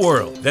give them a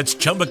whirl. That's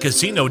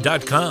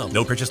ChumbaCasino.com.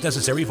 No purchase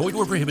necessary. Void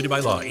where prohibited by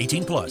law.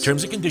 18+.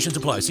 Terms and conditions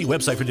apply. See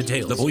website for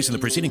details. The voice in the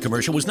preceding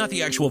commercial was not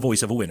the actual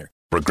voice of a winner.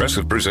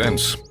 Progressive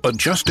presents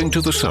Adjusting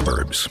to the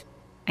Suburbs.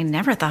 I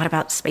never thought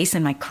about space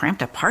in my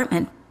cramped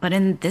apartment, but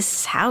in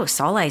this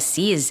house, all I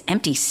see is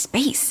empty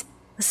space.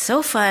 The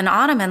sofa and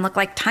ottoman look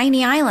like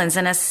tiny islands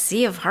in a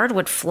sea of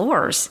hardwood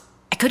floors.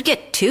 I could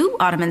get 2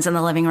 ottomans in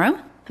the living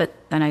room, but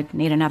then I'd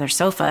need another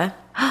sofa.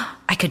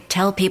 I could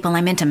tell people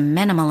I'm into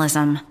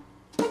minimalism.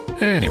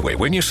 Anyway,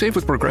 when you save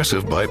with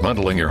Progressive by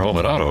bundling your home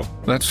and auto,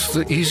 that's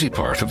the easy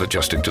part of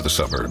adjusting to the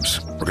suburbs.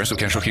 Progressive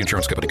Casualty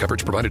Insurance Company.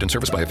 Coverage provided in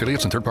service by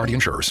affiliates and third-party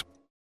insurers.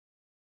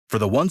 For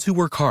the ones who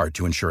work hard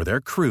to ensure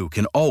their crew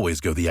can always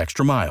go the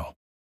extra mile,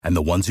 and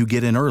the ones who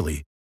get in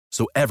early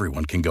so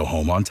everyone can go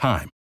home on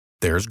time,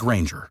 there's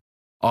Grainger,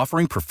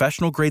 offering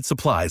professional-grade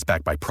supplies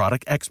backed by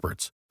product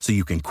experts so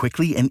you can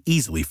quickly and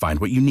easily find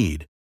what you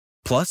need.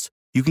 Plus,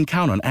 you can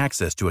count on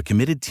access to a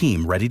committed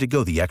team ready to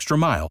go the extra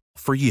mile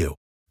for you.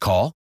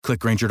 Call, click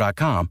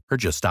Grainger.com, or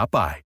just stop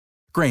by.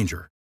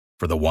 Grainger,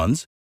 for the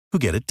ones who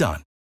get it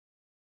done.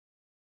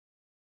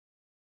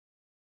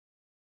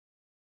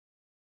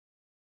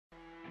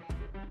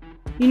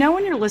 You know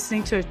when you're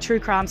listening to a true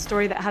crime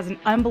story that has an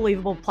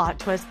unbelievable plot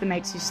twist that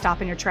makes you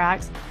stop in your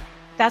tracks?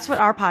 That's what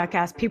our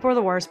podcast, People Are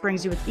the Worst,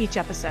 brings you with each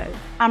episode.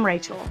 I'm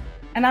Rachel.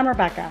 And I'm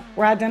Rebecca.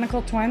 We're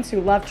identical twins who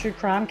love true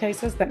crime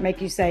cases that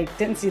make you say,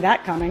 didn't see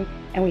that coming,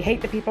 and we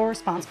hate the people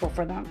responsible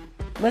for them.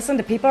 Listen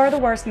to People Are the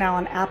Worst now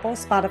on Apple,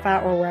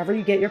 Spotify, or wherever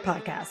you get your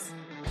podcasts.